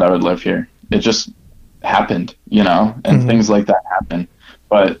never thought I would live here. It just happened, and things like that happen.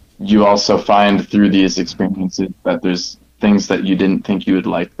 But you also find through these experiences that there's things that you didn't think you would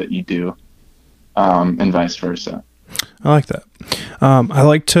like that you do, and vice versa. I like that. I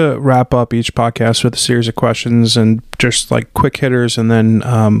like to wrap up each podcast with a series of questions and just like quick hitters, and then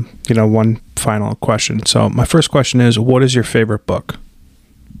one final question. So my first question is, what is your favorite book?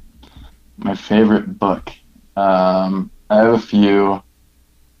 My favorite book. I have a few.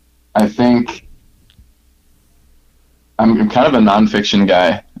 I think I'm kind of a nonfiction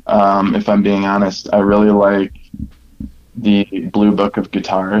guy. If I'm being honest, I really like the Blue Book of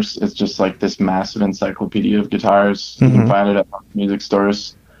Guitars. It's just like this massive encyclopedia of guitars. You can find it at music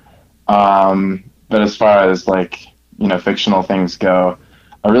stores. But as far as like, fictional things go,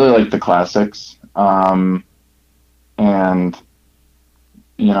 I really like the classics. And,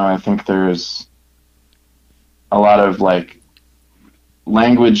 I think there's a lot of like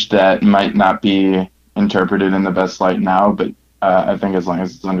language that might not be interpreted in the best light now, but I think as long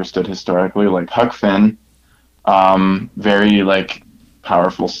as it's understood historically, like Huck Finn, very like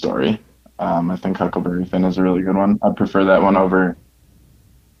powerful story. I think Huckleberry Finn is a really good one. I prefer that one over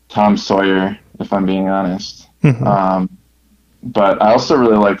Tom Sawyer, if I'm being honest. But I also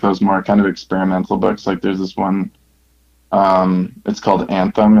really like those more kind of experimental books. Like there's this one, it's called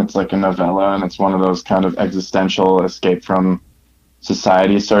Anthem. It's like a novella, and it's one of those kind of existential escape from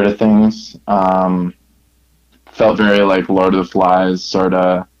society sort of things. Felt very like Lord of the Flies, sort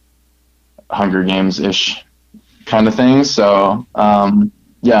of Hunger Games-ish kind of thing. So,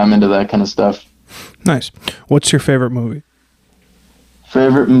 yeah, I'm into that kind of stuff. Nice. What's your favorite movie?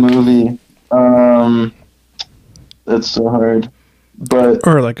 Favorite movie? That's so hard. But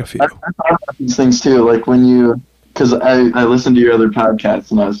or like a few. I thought about these things too. Like when you, because I listened to your other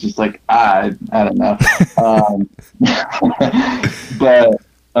podcasts and I was just like, I don't know. But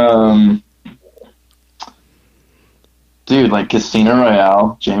dude, like Casino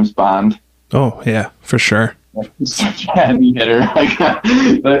Royale, James Bond. Oh yeah, for sure. Such a heavy hitter. Like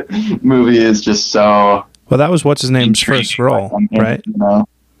that movie is just so. Well, that was what's his name's first role, right?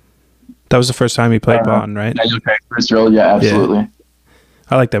 That was the first time he played Bond, right? Daniel Craig's first role, yeah, absolutely. Yeah.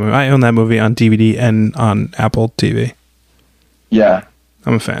 I like that movie. I own that movie on DVD and on Apple TV. Yeah,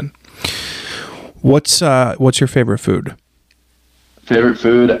 I'm a fan. What's your favorite food? Favorite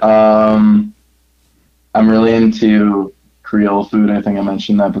food? I'm really into Creole food. I think I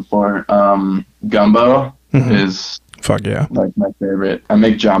mentioned that before. Gumbo is fuck yeah, like my favorite. I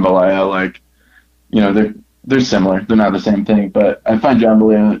make jambalaya. Like, they're similar. They're not the same thing, but I find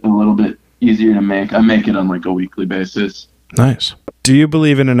jambalaya a little bit easier to make. I make it on like a weekly basis. Nice. Do you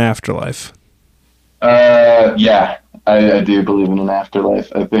believe in an afterlife? Yeah, I do believe in an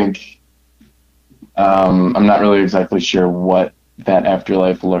afterlife. I think I'm not really exactly sure what that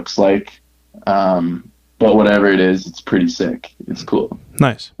afterlife looks like, but whatever it is, it's pretty sick. It's cool.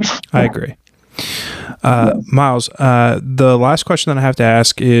 Nice. I agree. Miles, the last question that I have to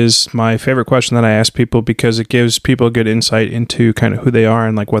ask is my favorite question that I ask people because it gives people a good insight into kind of who they are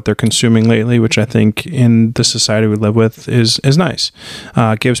and like what they're consuming lately, which I think in the society we live with is nice.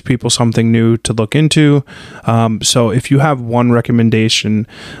 Gives people something new to look into. So if you have one recommendation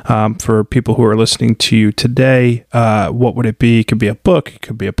for people who are listening to you today, what would it be? It could be a book, it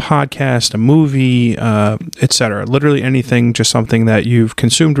could be a podcast, a movie, etc. Literally anything, just something that you've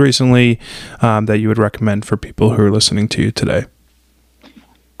consumed recently that you would recommend for people who are listening to you today?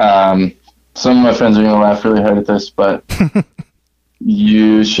 Some of my friends are going to laugh really hard at this, but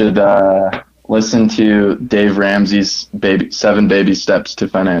you should listen to Dave Ramsey's 7 Baby Steps to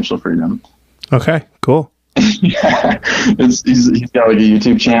Financial Freedom. Okay, cool. Yeah, he's got like a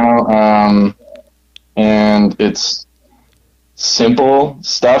YouTube channel, and it's simple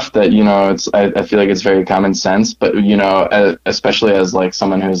stuff that I feel like it's very common sense, but especially as like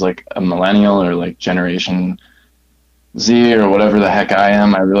someone who's like a millennial or like Generation Z or whatever the heck I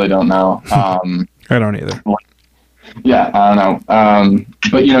am, I really don't know. I don't either. Yeah, I don't know.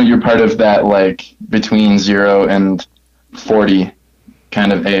 But you're part of that like between 0 and 40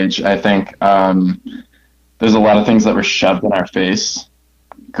 kind of age. I think there's a lot of things that were shoved in our face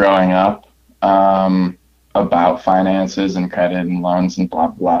growing up. About finances and credit and loans and blah,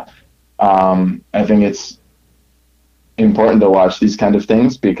 blah. I think it's important to watch these kind of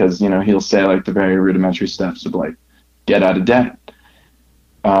things because, he'll say like the very rudimentary steps of like, get out of debt,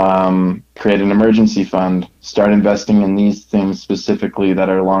 create an emergency fund, start investing in these things specifically that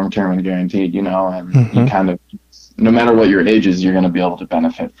are long-term and guaranteed, and you kind of, no matter what your age is, you're going to be able to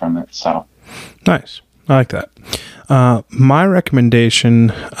benefit from it. So nice. I like that. My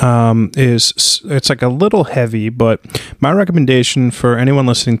recommendation is, it's like a little heavy, but My recommendation for anyone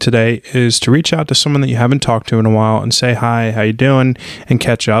listening today is to reach out to someone that you haven't talked to in a while and say, hi, how you doing, and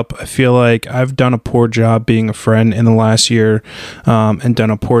catch up. I feel like I've done a poor job being a friend in the last year, and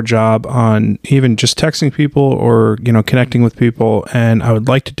done a poor job on even just texting people or, connecting with people. And I would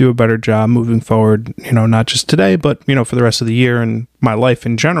like to do a better job moving forward, not just today, but, for the rest of the year and my life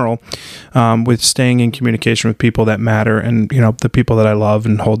in general, with staying in communication with people that matter and, the people that I love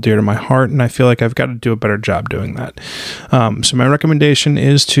and hold dear to my heart. And I feel like I've got to do a better job doing that. So my recommendation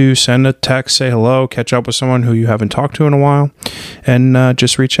is to send a text, say hello, catch up with someone who you haven't talked to in a while, and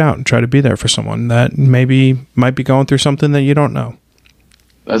just reach out and try to be there for someone that maybe might be going through something that you don't know.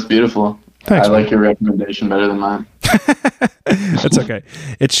 That's beautiful. Thanks, I like your recommendation better than mine. That's okay.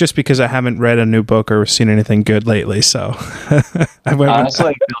 It's just because I haven't read a new book or seen anything good lately. So honestly,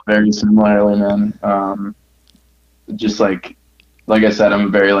 I feel very similarly, man. Just like I said, I'm a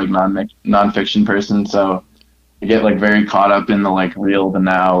very nonfiction person. So I get very caught up in the real, the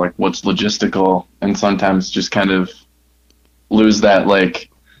now, what's logistical, and sometimes just kind of lose that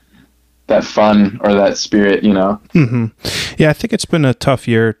that fun or that spirit, Mm-hmm. Yeah, I think it's been a tough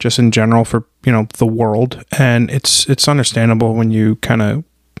year just in general for, the world. And it's understandable when you kind of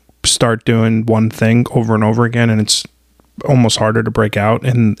start doing one thing over and over again, and it's almost harder to break out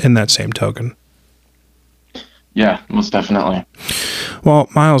in that same token. Yeah, most definitely. Well,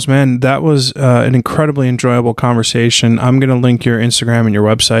 Miles, man, that was an incredibly enjoyable conversation. I'm going to link your Instagram and your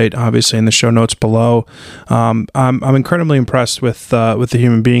website, obviously, in the show notes below. I'm incredibly impressed with the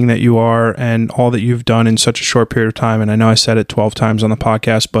human being that you are and all that you've done in such a short period of time. And I know I said it 12 times on the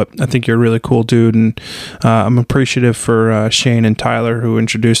podcast, but I think you're a really cool dude. And I'm appreciative for Shane and Tyler, who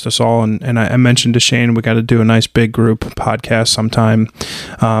introduced us all. And I mentioned to Shane, we got to do a nice big group podcast sometime,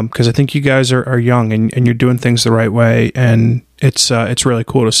 because I think you guys are young and you're doing things the right way. And it's really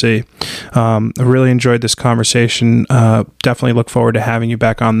cool to see. I really enjoyed this conversation. Definitely look forward to having you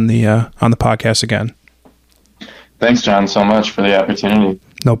back on the podcast again. Thanks, John, so much for the opportunity.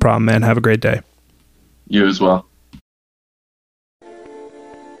 No problem, man. Have a great day. You as well.